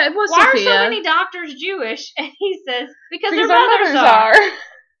 Yeah, it was Why Sophia. are so many doctors Jewish? And he says, because their our mothers are.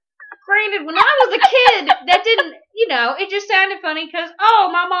 Granted, when I was a kid, that didn't, it just sounded funny because,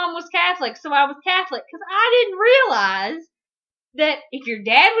 my mom was Catholic, so I was Catholic. Because I didn't realize that if your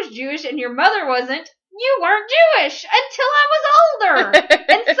dad was Jewish and your mother wasn't, you weren't Jewish until I was older.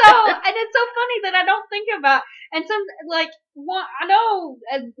 and it's so funny that I don't think about, and I know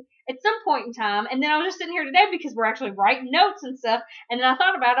at some point in time, and then I was just sitting here today because we're actually writing notes and stuff, and then I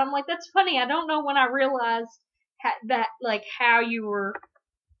thought about it, I'm like, that's funny, I don't know when I realized how you were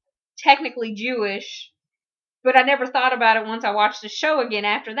technically Jewish, but I never thought about it once I watched the show again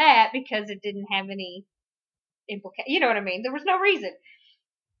after that because it didn't have any implication. You know what I mean? There was no reason.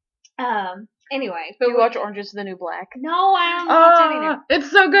 Anyway, but you watch Orange is the New Black? No, I don't watch that either.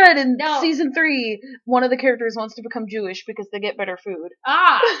 It's so good. In season 3, one of the characters wants to become Jewish because they get better food.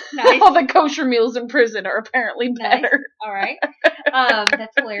 Nice. All the kosher meals in prison are apparently better. Nice. All right.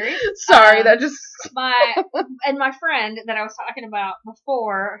 That's hilarious. Sorry, that just my friend that I was talking about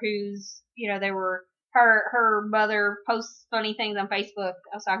before, who's they were her mother posts funny things on Facebook.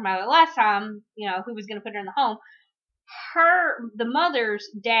 I was talking about it last time. Who was going to put her in the home. The mother's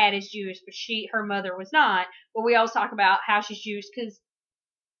dad is Jewish, but her mother was not. But we always talk about how she's Jewish because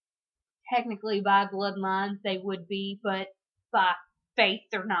technically by bloodline they would be, but by faith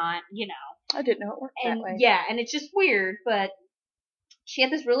they're not, I didn't know it worked that way. Yeah, and it's just weird, but she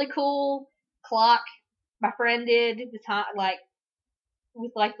had this really cool clock. My friend did the time,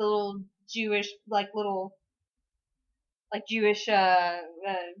 with the little Jewish, Jewish,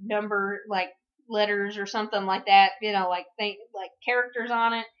 number, letters or something like that, characters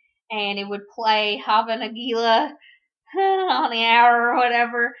on it, and it would play Hava Nagila on the hour or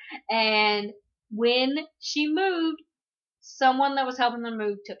whatever, and when she moved, someone that was helping them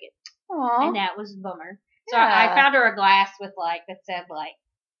move took it. Aww. And that was a bummer. So Yeah. I found her a glass with that said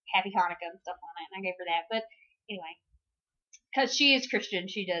Happy Hanukkah and stuff on it, and I gave her that. But anyway, because she is Christian,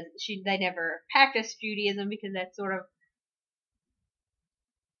 they never practice Judaism because that's sort of,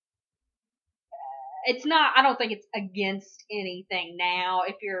 it's not, I don't think it's against anything now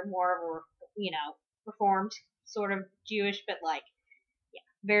if you're more of a, Reformed sort of Jewish, but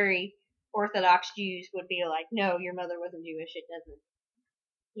very Orthodox Jews would be like, no, your mother wasn't Jewish, it doesn't.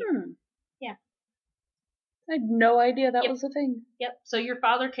 Yeah. I had no idea that was a thing. Yep. So your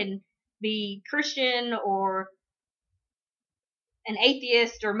father can be Christian or an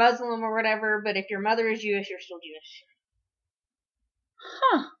atheist or Muslim or whatever, but if your mother is Jewish, you're still Jewish.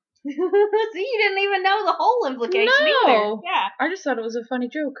 Huh. See, you didn't even know the whole implication either. Yeah. I just thought it was a funny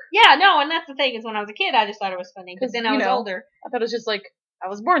joke. Yeah, no, and that's the thing is when I was a kid, I just thought it was funny. Because then I was older. I thought it was just I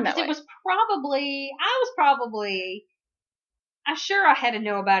was born that way. I was probably, I'm sure I had to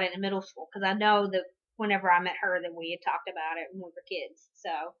know about it in middle school because I know that whenever I met her, then we had talked about it when we were kids.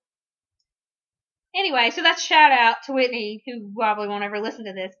 So, anyway, so that's shout out to Whitney, who probably won't ever listen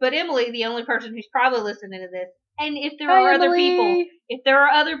to this, but Emily, the only person who's probably listening to this. And if there are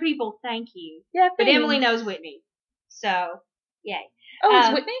other people, thank you. Yeah, but Emily knows Whitney. So, yay. Oh, it's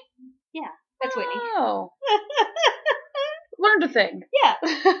Whitney? Yeah, that's Whitney. Oh. Learned a thing. Yeah.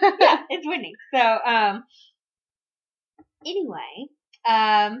 Yeah, it's Whitney. So, anyway,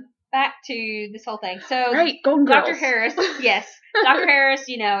 back to this whole thing. So, right, Golden Girls. Dr. Harris, yes. Dr. Harris,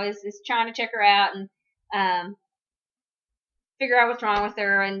 is trying to check her out and, figure out what's wrong with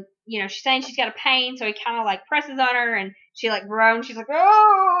her. And, she's saying she's got a pain, so he kind of presses on her and she groans. She's like,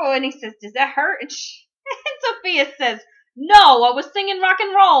 oh, and he says, does that hurt? And Sophia says, no, I was singing rock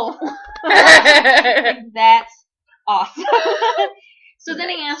and roll. That's awesome. So then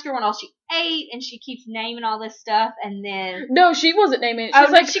he asked her what all she ate, and she keeps naming all this stuff, and then... No, she wasn't naming it. She's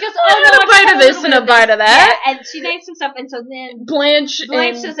Oh, like, she goes, oh, no, a bite of this and a bite of that. Yeah, and she named some stuff, and so then Blanche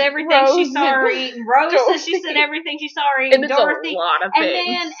says everything she saw her eat, and Rose says she said everything she saw her eat, and it's Dorothy... a lot of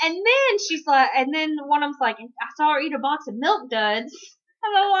things. And then she's like, and then one of them's like, I saw her eat a box of Milk Duds.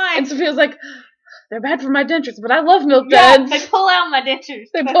 And I'm like... And Sophia's like, they're bad for my dentures, but I love Milk Yeah, Duds. they pull out my dentures.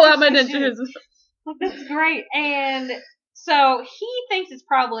 They pull out my dentures. Like, that's great. And so he thinks it's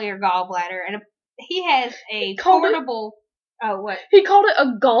probably her gallbladder, and he has a portable... Oh, what? He called it a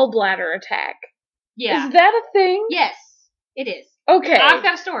gallbladder attack. Yeah. Is that a thing? Yes, it is. Okay. I've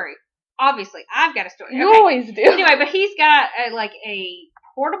got a story. Obviously, I've got a story. You okay. always do. Anyway, but he's got a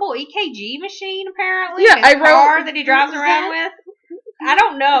portable EKG machine, apparently. Yeah, in his I wrote... car that he drives around with. I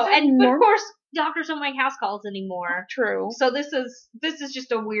don't know. But of normal? course, doctors don't make house calls anymore. True. So this is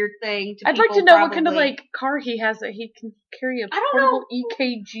just a weird thing to I'd people like to know what kind of, probably. like, car he has that he can carry a I don't portable know.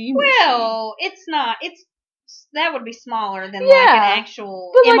 EKG machine. Well, it's not. That would be smaller than like Yeah. an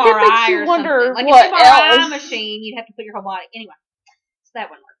actual But, like, it MRI makes you or wonder something. Like what an MRI else. machine, you'd have to put your whole body. Anyway, so that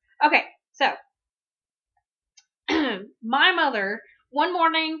wouldn't work. Okay, so my mother, one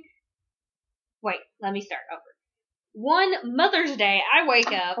morning. Wait, let me start over. One Mother's Day, I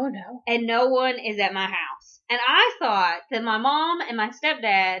wake up Oh, no. and no one is at my house, and I thought that my mom and my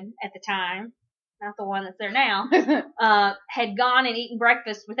stepdad at the time, not the one that's there now, had gone and eaten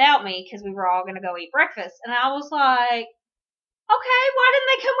breakfast without me because we were all going to go eat breakfast. And I was like, okay, why didn't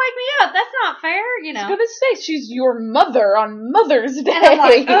they come wake me up? That's not fair, you I know. was gonna say, she's your mother on Mother's Day. And I'm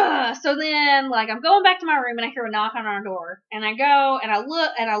like, ugh. So then, like, I'm going back to my room and I hear a knock on our door. And I go and I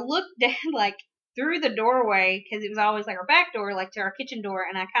look down, like, through the doorway, because it was always, like, our back door, like, to our kitchen door.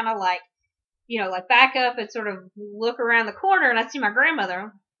 And I kind of, like, you know, like, back up and sort of look around the corner and I see my grandmother. I'm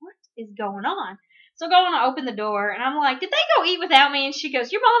like, what is going on? So I go and I open the door, and I'm like, did they go eat without me? And she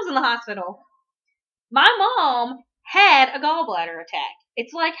goes, your mom's in the hospital. My mom had a gallbladder attack.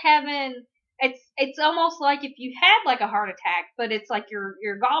 It's like having, it's almost like if you had like a heart attack, but it's like your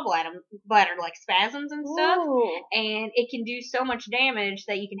gallbladder like spasms and stuff. Ooh. And it can do so much damage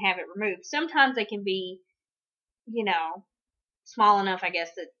that you can have it removed. Sometimes they can be, you know, small enough, I guess,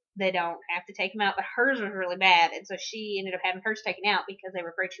 that they don't have to take them out, but hers was really bad, and so she ended up having hers taken out because they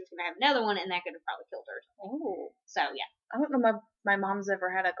were afraid she was going to have another one, and that could have probably killed her. Oh. So, yeah. I don't know my mom's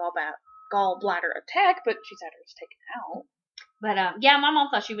ever had a gallbladder attack, but she's had hers taken out. But, yeah, my mom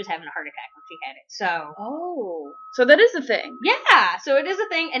thought she was having a heart attack when she had it, so. Oh. So that is a thing. Yeah, so it is a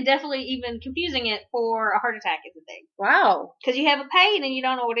thing, and definitely even confusing it for a heart attack is a thing. Wow. Because you have a pain and you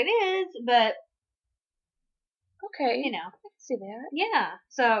don't know what it is, but, Okay. you know. I can see that. Yeah.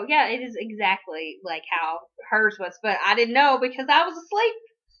 So, yeah, it is exactly like how hers was, but I didn't know because I was asleep.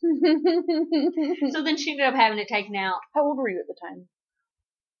 So then she ended up having it taken out. How old were you at the time?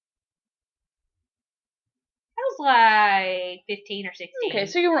 I was like 15 or 16. Okay,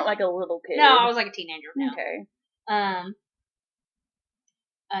 so you weren't like a little kid. No, I was like a teenager now. Okay.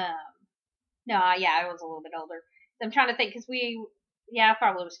 No, yeah, I was a little bit older. So I'm trying to think, because I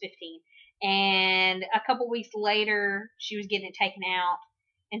probably was 15. And a couple weeks later, she was getting it taken out.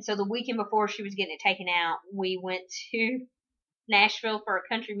 And so the weekend before she was getting it taken out, we went to Nashville for a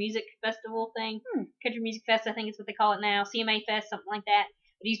country music festival thing. Country Music Fest, I think is what they call it now. CMA Fest, something like that.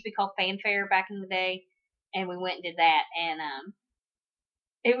 It used to be called Fanfare back in the day. And we went and did that. And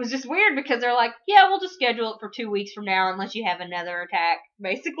it was just weird because they're like, yeah, we'll just schedule it for 2 weeks from now unless you have another attack,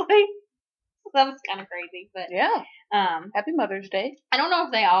 basically. So that was kind of crazy. But Yeah. Happy Mother's Day. I don't know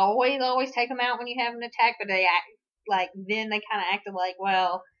if they always take them out when you have an attack, but they act like, then they kind of acted like,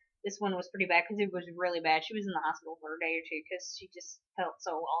 well, this one was pretty bad because it was really bad. She was in the hospital for a day or two because she just felt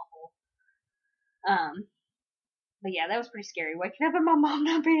so awful. But yeah, that was pretty scary. Waking up and my mom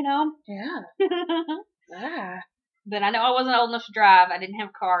not being home. Yeah. Ah. But I know I wasn't old enough to drive. I didn't have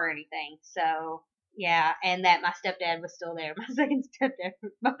a car or anything. So, yeah. And that my stepdad was still there.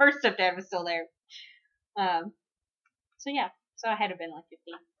 My first stepdad was still there. So, yeah. So I had to have been like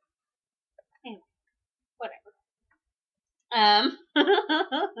 15. Anyway, whatever.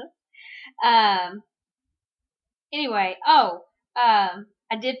 Anyway.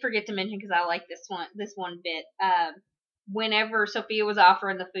 I did forget to mention, because I like this one bit. Whenever Sophia was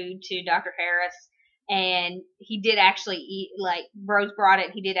offering the food to Dr. Harris, and he did actually eat, like, Rose brought it,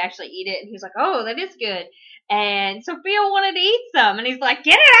 and he did actually eat it, and he was like, oh, that is good. And Sophia wanted to eat some, and he's like,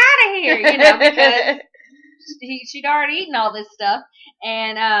 get it out of here, you know, because she'd already eaten all this stuff.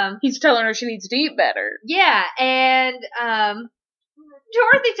 And, he's telling her she needs to eat better. yeah, and,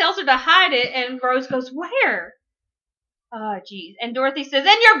 Dorothy tells her to hide it, and Rose goes, where? Oh, jeez. And Dorothy says,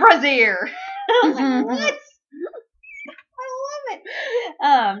 in your brassiere. I'm like, what? I love it.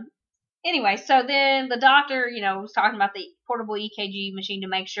 Anyway, so then the doctor, was talking about the portable EKG machine to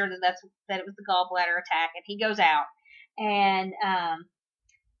make sure that it was the gallbladder attack, and he goes out, and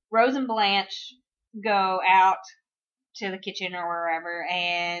Rose and Blanche go out to the kitchen or wherever,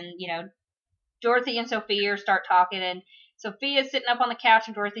 and Dorothy and Sophia start talking, and Sophia's sitting up on the couch,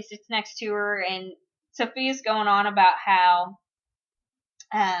 and Dorothy sits next to her, and Sophia's going on about how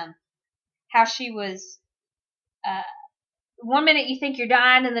she was. One minute you think you're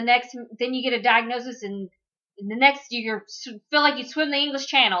dying, and then you get a diagnosis, and the next you feel like you swim the English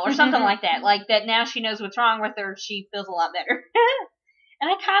Channel or something like that. Like that now she knows what's wrong with her, she feels a lot better.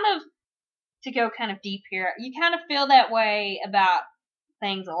 And to go kind of deep here, you kind of feel that way about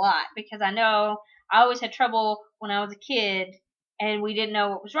things a lot, because I know I always had trouble when I was a kid, and we didn't know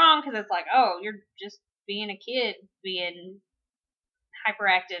what was wrong, because it's like, oh, you're just being a kid, being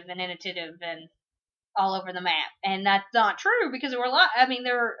hyperactive and inattentive and all over the map. And that's not true, because there were a lot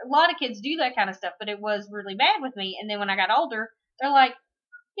of kids do that kind of stuff, but it was really bad with me. And then when I got older, they're like,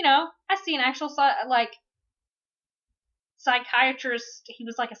 I see an actual psychiatrist. He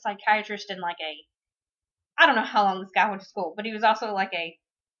was like a psychiatrist and I don't know how long this guy went to school, but he was also like a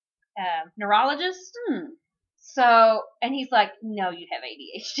neurologist. So, and he's like, no, you have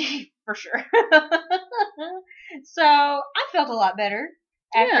ADHD for sure. So I felt a lot better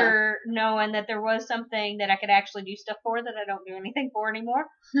after knowing that there was something that I could actually do stuff for that I don't do anything for anymore,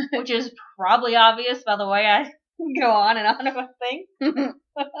 which is probably obvious by the way I go on and on about things.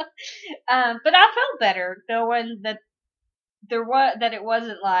 But I felt better knowing that it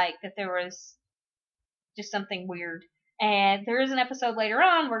wasn't like that there was just something weird. And there is an episode later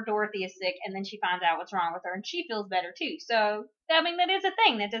on where Dorothy is sick, and then she finds out what's wrong with her, and she feels better too. So, that is a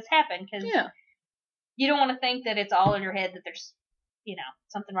thing that does happen, because you don't want to think that it's all in your head that there's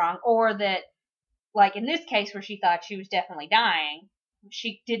something wrong, or that, like in this case where she thought she was definitely dying,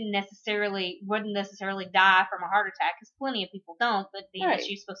 she wouldn't necessarily die from a heart attack, because plenty of people don't, but being that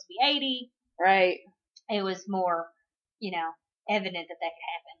she's supposed to be 80, right, it was more, evident that could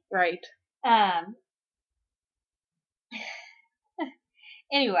happen. Right.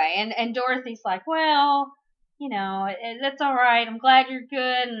 Anyway, and Dorothy's like, well, that's all right. I'm glad you're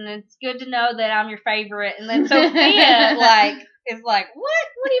good, and it's good to know that I'm your favorite. And then Sophia, is like, what?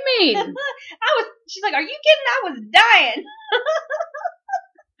 What do you mean? She's like, are you kidding? I was dying.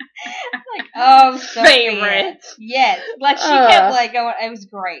 Like, oh, Sophia. Favorite. Yes. Like, she kept, going, it was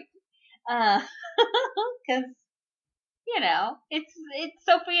great. Because, it's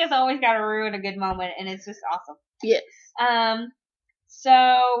Sophia's always got to ruin a good moment, and it's just awesome. Yes.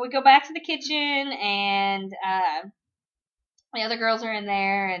 So we go back to the kitchen, and the other girls are in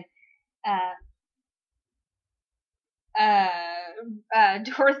there, and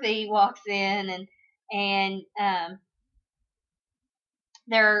Dorothy walks in, and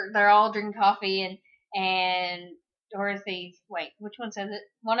they're all drinking coffee, and Dorothy, wait, which one says it?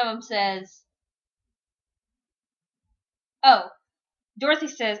 One of them says, oh, Dorothy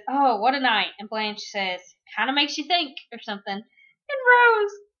says, oh, what a night, and Blanche says, kind of makes you think, or something. And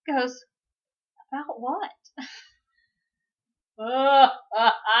Rose goes, about what?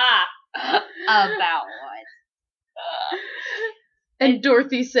 About what? And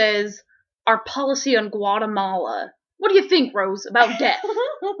Dorothy says, our policy on Guatemala. What do you think, Rose, about death?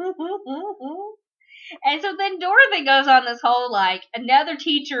 And so then Dorothy goes on this whole, another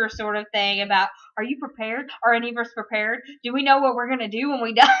teacher sort of thing about, are you prepared? Are any of us prepared? Do we know what we're going to do when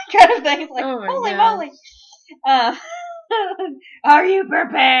we die? Kind of thing. It's like, holy moly. Are you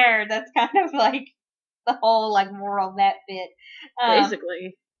prepared? That's kind of the whole moral of that bit.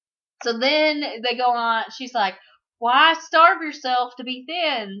 Basically. So then they go on, she's like, why starve yourself to be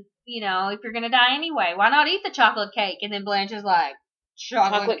thin? If you're going to die anyway, why not eat the chocolate cake? And then Blanche is like,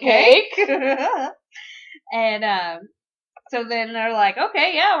 chocolate cake? And so then they're like,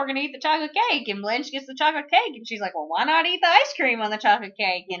 okay, yeah, we're going to eat the chocolate cake. And Blanche gets the chocolate cake. And she's like, well, why not eat the ice cream on the chocolate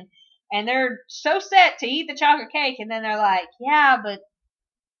cake? And they're so set to eat the chocolate cake. And then they're like, yeah, but,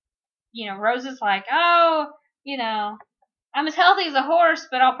 Rose is like, oh, I'm as healthy as a horse,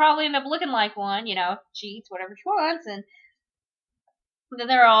 but I'll probably end up looking like one. She eats whatever she wants. And then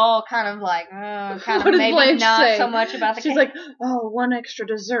they're all kind of kind of maybe Blanche not say? So much about the She's cake. like, oh, one extra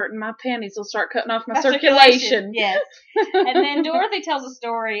dessert and my panties will start cutting off my circulation. Yes. And then Dorothy tells a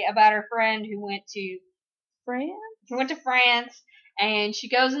story about her friend who went to France, and she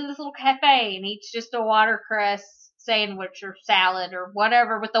goes into this little cafe and eats just a watercress sandwich or salad or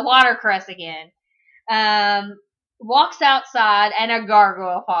whatever with the watercress again. Walks outside and a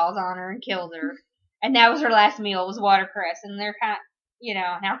gargoyle falls on her and kills her. And that was her last meal, was watercress. And they're kind of,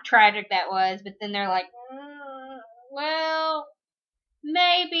 how tragic that was. But then they're like, well,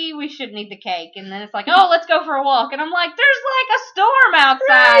 maybe we shouldn't eat the cake. And then it's like, oh, let's go for a walk. And I'm like, there's like a storm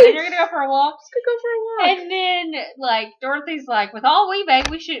outside, and you're gonna go for a walk. Let's go for a walk. And then, like, Dorothy's like, with all we've ate,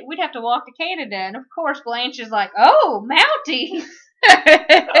 we'd have to walk to Canada. And of course, Blanche is like, oh, Mounties.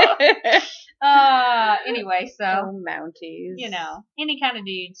 Anyway, so. Oh, Mounties. You know, any kind of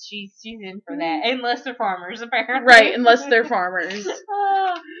dudes, she's in for that. Unless they're farmers, apparently. Right, unless they're farmers.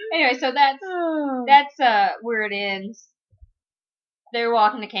 Anyway, so that's where it ends. They're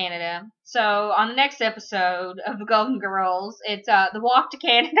walking to Canada. So on the next episode of the Golden Girls, it's the walk to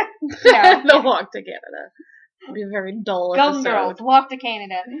Canada. No, the walk to Canada. It'll be a very dull Golden episode. Girls, walk to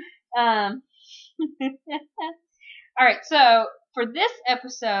Canada. All right, so for this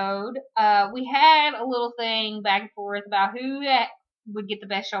episode, we had a little thing back and forth about who would get the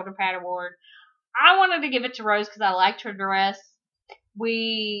Best Shoulder Pad award. I wanted to give it to Rose because I liked her dress.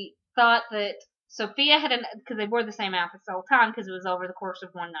 We thought that Sophia had because they wore the same outfits the whole time because it was over the course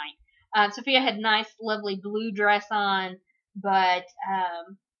of one night. Sophia had nice, lovely blue dress on, but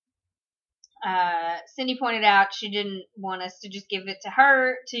Cindy pointed out she didn't want us to just give it to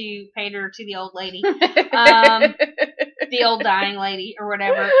her to pander to the old lady, the old dying lady or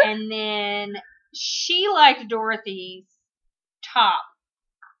whatever. And then she liked Dorothy's top.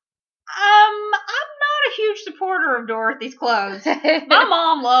 I'm not a huge supporter of Dorothy's clothes. My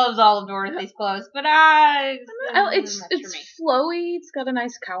mom loves all of Dorothy's clothes, but it's flowy. It's got a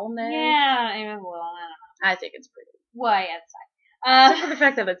nice cowl neck. Yeah, well, I think it's pretty. Well, yeah, it's fine. Except for the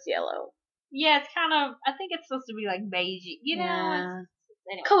fact that it's yellow. Yeah, it's kind of. I think it's supposed to be like beige. You know, yeah.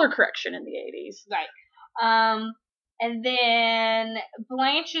 Anyway. Color correction in the 80s. Right. And then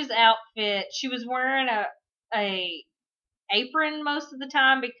Blanche's outfit. She was wearing a apron most of the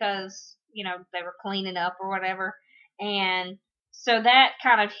time because, you know, they were cleaning up or whatever. And so that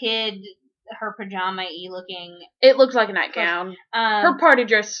kind of hid her pajama-y looking. It looked like a nightgown. Her party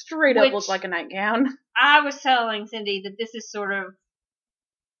dress straight up looked like a nightgown. I was telling Cindy that this is sort of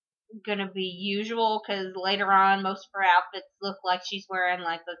going to be usual because later on most of her outfits look like she's wearing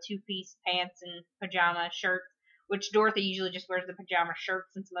like the two-piece pants and pajama shirt. Which Dorothy usually just wears the pajama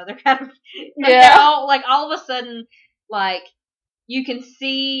shirts and some other kind of. Yeah. All of a sudden, like, you can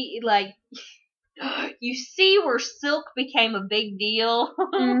see, like, you see where silk became a big deal.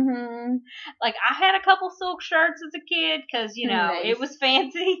 Mm-hmm. Like, I had a couple silk shirts as a kid because, you know, nice. It was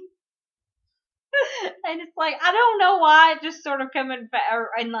fancy. And it's like, I don't know why it just sort of come in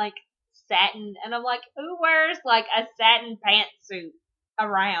like satin. And I'm like, who wears like a satin pantsuit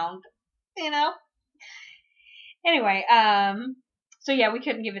around? You know? Anyway, so yeah, we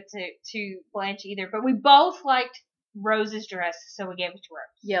couldn't give it to Blanche either, but we both liked Rose's dress, so we gave it to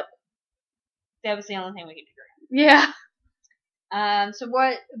Rose. Yep. That was the only thing we could agree Yeah. on. So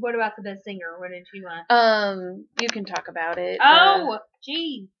what about the best singer? What did you want? You can talk about it. Oh,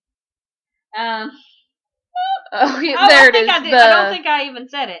 geez. There I it is. I don't think I even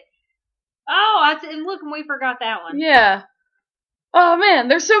said it. Oh, and look, we forgot that one. Yeah. Oh man,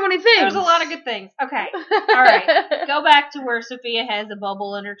 there's so many things. There's a lot of good things. Okay. Alright. Go back to where Sophia has a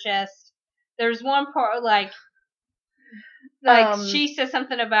bubble in her chest. There's one part, like she says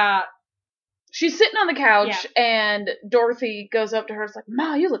something about... She's sitting on the couch, and Dorothy goes up to her and is like,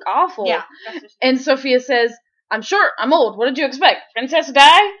 Ma, you look awful. Yeah. And Sophia says, I'm short, I'm old, what did you expect? Princess to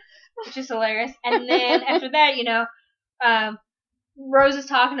die? Which is hilarious. And then after that, you know, Rose is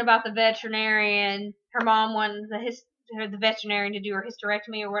talking about the veterinarian. Her mom wanted the veterinarian to do her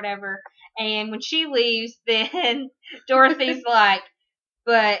hysterectomy or whatever. And when she leaves, then Dorothy's like,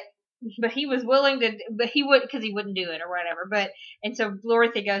 but he was willing to, but he wouldn't, because he wouldn't do it or whatever. And so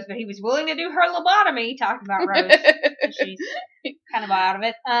Dorothy goes, but he was willing to do her lobotomy, talking about Rose. She's kind of out of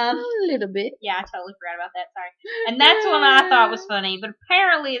it. A little bit. Yeah, I totally forgot about that, sorry. And that's one I thought was funny, but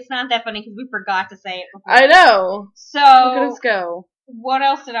apparently it's not that funny because we forgot to say it before. I know. So, look at us go. What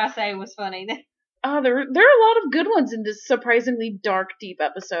else did I say was funny? Oh, there are a lot of good ones in this surprisingly dark, deep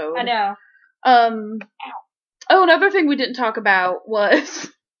episode. I know. Oh, another thing we didn't talk about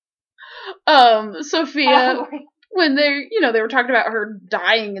was Sophia, when they were talking about her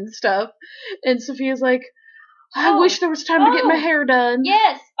dying and stuff, and Sophia's like, I wish there was time to get my hair done.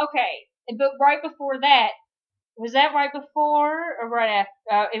 Yes, okay. But right before that, was that right before or right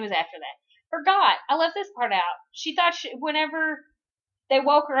after? It was after that. Forgot. I left this part out. She thought whenever they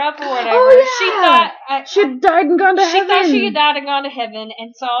woke her up or whatever, she thought she had died and gone to heaven. She thought she had died and gone to heaven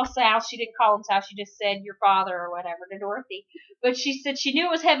and saw Sal. She didn't call him Sal. She just said your father or whatever to Dorothy. But she said she knew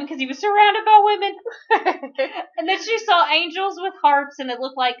it was heaven because he was surrounded by women. And then she saw angels with harps, and it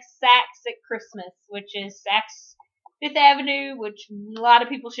looked like Saks at Christmas, which is Saks Fifth Avenue, which a lot of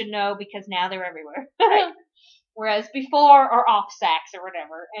people should know because now they're everywhere. Right. Whereas before, or off Saks or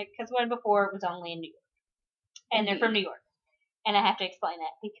whatever, because when before it was only in New York. And they're from New York. And I have to explain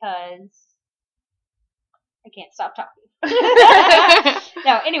that because I can't stop talking.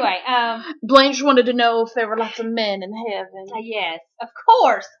 No, anyway. Blanche wanted to know if there were lots of men in heaven. Yes, of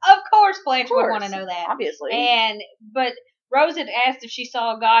course. Blanche would want to know that. Obviously. But Rose had asked if she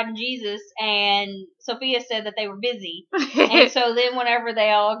saw God and Jesus, and Sophia said that they were busy. And so then whenever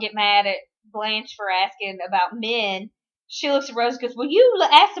they all get mad at Blanche for asking about men, she looks at Rose and goes, well, you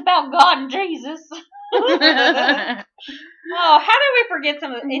asked about God and Jesus. Oh, how did we forget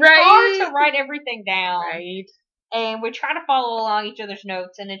some of it? It's hard to write everything down. Right. And we try to follow along each other's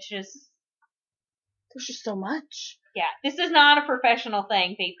notes, and it's just... There's just so much. Yeah, this is not a professional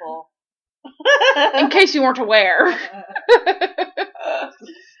thing, people. In case you weren't aware.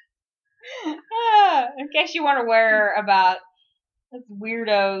 In case you weren't aware about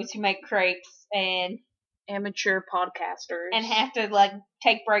weirdos who make crepes and... Amateur podcasters. And have to, like,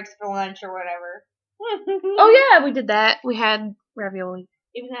 take breaks for lunch or whatever. Oh yeah, we did that. We had ravioli.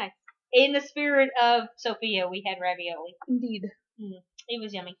 It was nice. In the spirit of Sophia, we had ravioli. Indeed. It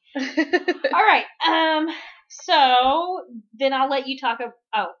was yummy. Alright, so, then I'll let you talk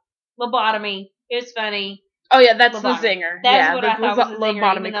about, lobotomy. It was funny. Oh yeah, that's lobotomy. the zinger. That's what I thought was the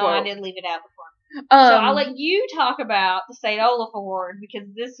zinger, even though I did leave it out before. So I'll let you talk about the St. Olaf Award, because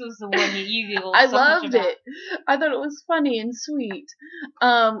this was the one that you giggled I so much loved about. it. I thought it was funny and sweet.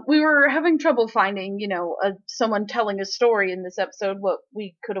 We were having trouble finding, someone telling a story in this episode what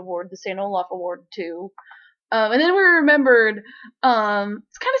we could award the St. Olaf Award to. And then we remembered, it's kind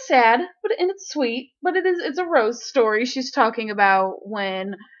of sad, and it's sweet, but it's a Rose story. She's talking about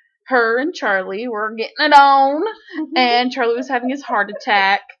when her and Charlie were getting it on, and Charlie was having his heart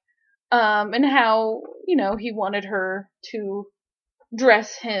attack. And how, he wanted her to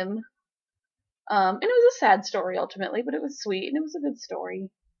dress him. And it was a sad story ultimately, but it was sweet and it was a good story.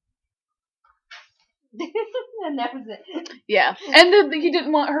 And that was it. Yeah. And then he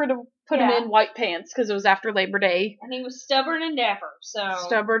didn't want her to put him in white pants because it was after Labor Day. And he was stubborn and dapper, so.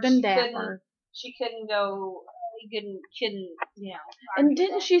 Stubborn and dapper. She couldn't go, couldn't, And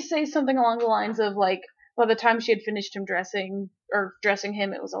didn't she say something along the lines of, like, by the time she had finished him dressing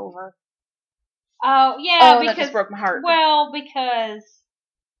him, it was over? Oh, yeah, because... that just broke my heart. Well, because...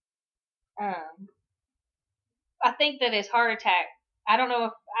 I think that his heart attack... I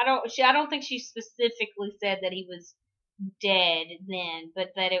don't think she specifically said that he was dead then, but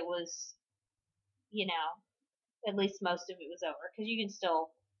that it was, at least most of it was over. Because you can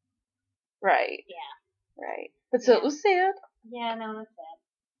still... Right. Yeah. Right. But so it was sad. Yeah, no, that's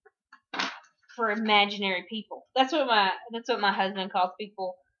sad. For imaginary people. That's what my husband calls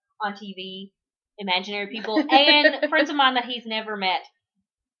people on TV. Imaginary people. And friends of mine that he's never met.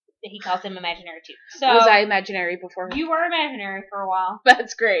 He calls them imaginary too. So was I imaginary before? You were imaginary for a while.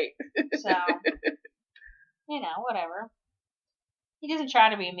 That's great. So, whatever. He doesn't try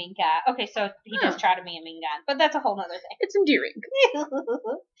to be a mean guy. Okay, so he does try to be a mean guy, but that's a whole nother thing. It's endearing.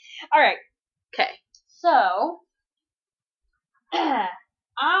 All right. Okay. So, you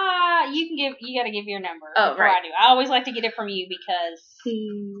got to give your number before I do. I always like to get it from you because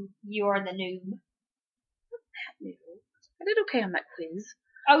you are the noob. I did okay on that quiz.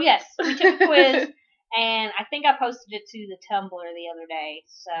 Oh, yes. We took a quiz, and I think I posted it to the Tumblr the other day,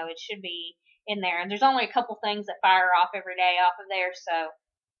 so it should be in there. And there's only a couple things that fire off every day off of there, so,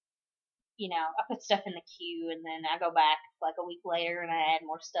 I put stuff in the queue, and then I go back like a week later, and I add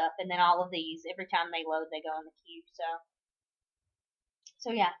more stuff. And then all of these, every time they load, they go in the queue, So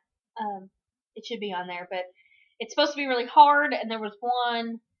yeah, it should be on there, but it's supposed to be really hard, and there was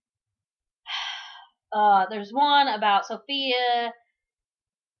one... there's one about Sophia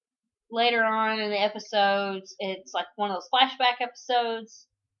later on in the episodes. It's like one of those flashback episodes,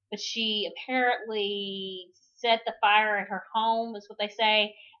 but she apparently set the fire at her home, is what they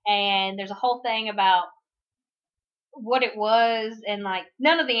say, and there's a whole thing about what it was, and like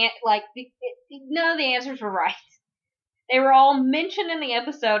none of the answers were right. They were all mentioned in the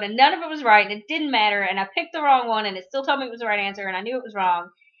episode, and none of it was right, and it didn't matter, and I picked the wrong one, and it still told me it was the right answer, and I knew it was wrong.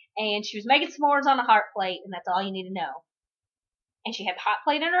 And she was making s'mores on a hot plate, and that's all you need to know. And she had the hot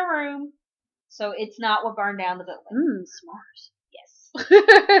plate in her room, so it's not what burned down the building. S'mores. Yes.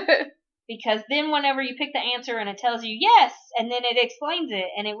 Because then whenever you pick the answer and it tells you yes, and then it explains it,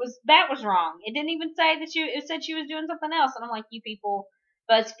 and that was wrong. It didn't even say that it said she was doing something else. And I'm like, you people,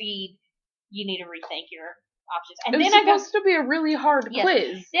 BuzzFeed, you need to rethink your options. And it was supposed to be a really hard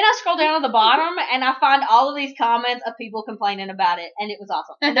quiz. Then I scroll down to the bottom and I find all of these comments of people complaining about it, and it was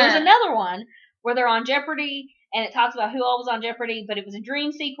awesome. And there's another one where they're on Jeopardy, and it talks about who all was on Jeopardy, but it was a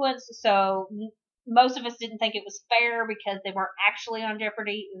dream sequence, so most of us didn't think it was fair because they weren't actually on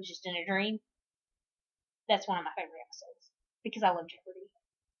Jeopardy. It was just in a dream. That's one of my favorite episodes because I love Jeopardy.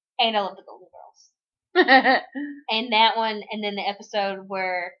 And I love the Golden Girls. And that one, and then the episode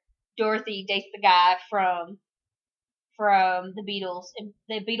where Dorothy dates the guy from the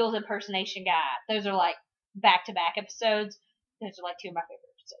Beatles impersonation guy. Those are like back-to-back episodes. Those are like two of my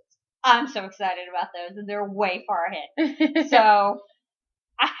favorite episodes. I'm so excited about those, and they're way far ahead. So,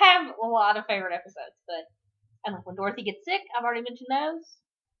 I have a lot of favorite episodes, but and like when Dorothy gets sick, I've already mentioned those.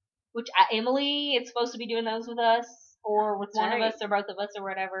 Which Emily is supposed to be doing those with us, or with one of us, or both of us, or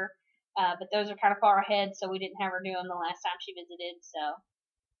whatever. But those are kind of far ahead, so we didn't have her do them the last time she visited. So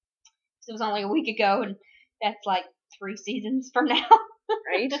it was only a week ago, and that's like 3 seasons from now.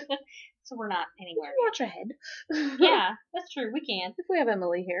 Right? So we're not anywhere. Watch ahead. Yeah, that's true. We can. If we have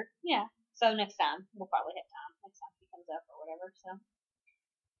Emily here. Yeah. So next time. We'll probably have time. Next time she comes up or whatever. So.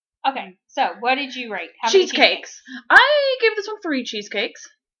 Okay. So what did you rate? How many cheesecakes. I gave this one 3 cheesecakes.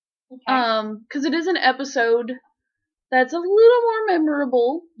 Okay. Because it is an episode that's a little more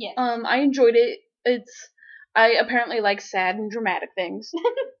memorable. Yes. I enjoyed it. I apparently like sad and dramatic things.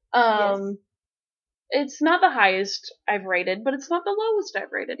 Yes. It's not the highest I've rated, but it's not the lowest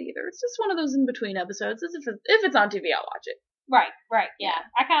I've rated either. It's just one of those in-between episodes. If it's on TV, I'll watch it. Right, yeah.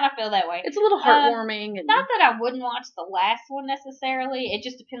 I kind of feel that way. It's a little heartwarming. And not that I wouldn't watch the last one necessarily. It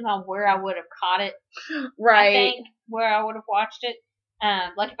just depends on where I would have caught it. Right. I think, where I would have watched it.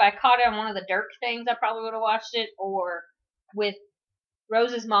 Like if I caught it on one of the Dirk things, I probably would have watched it. Or with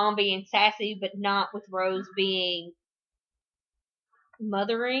Rose's mom being sassy, but not with Rose being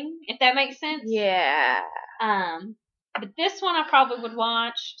mothering, if that makes sense. Yeah. But this one I probably would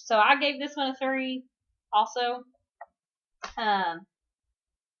watch. So I gave this one a 3 also. I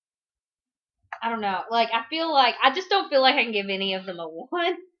don't know. Like, I just don't feel like I can give any of them a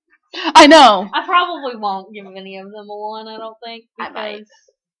 1. I know. I probably won't give any of them a 1, I don't think.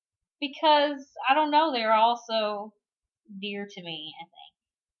 Because, I don't know, they're all so dear to me, I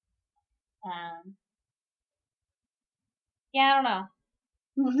think. Yeah, I don't know.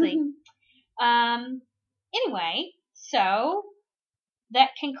 We'll see. Anyway, so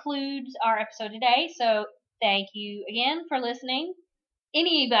that concludes our episode today. So thank you again for listening.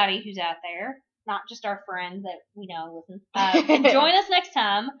 Anybody who's out there, not just our friends that we know listen, and join us next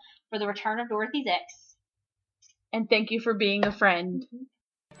time for the return of Dorothy's Ex. And thank you for being a friend.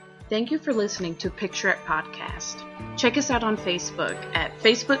 Thank you for listening to Picture It Podcast. Check us out on Facebook at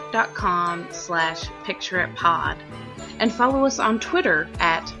facebook.com/pictureitpod. And follow us on Twitter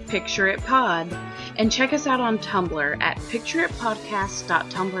at PictureItPod. And check us out on Tumblr at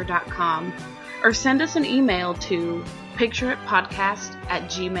pictureitpodcast.tumblr.com. Or send us an email to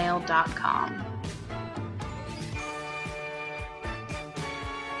pictureitpodcast@gmail.com.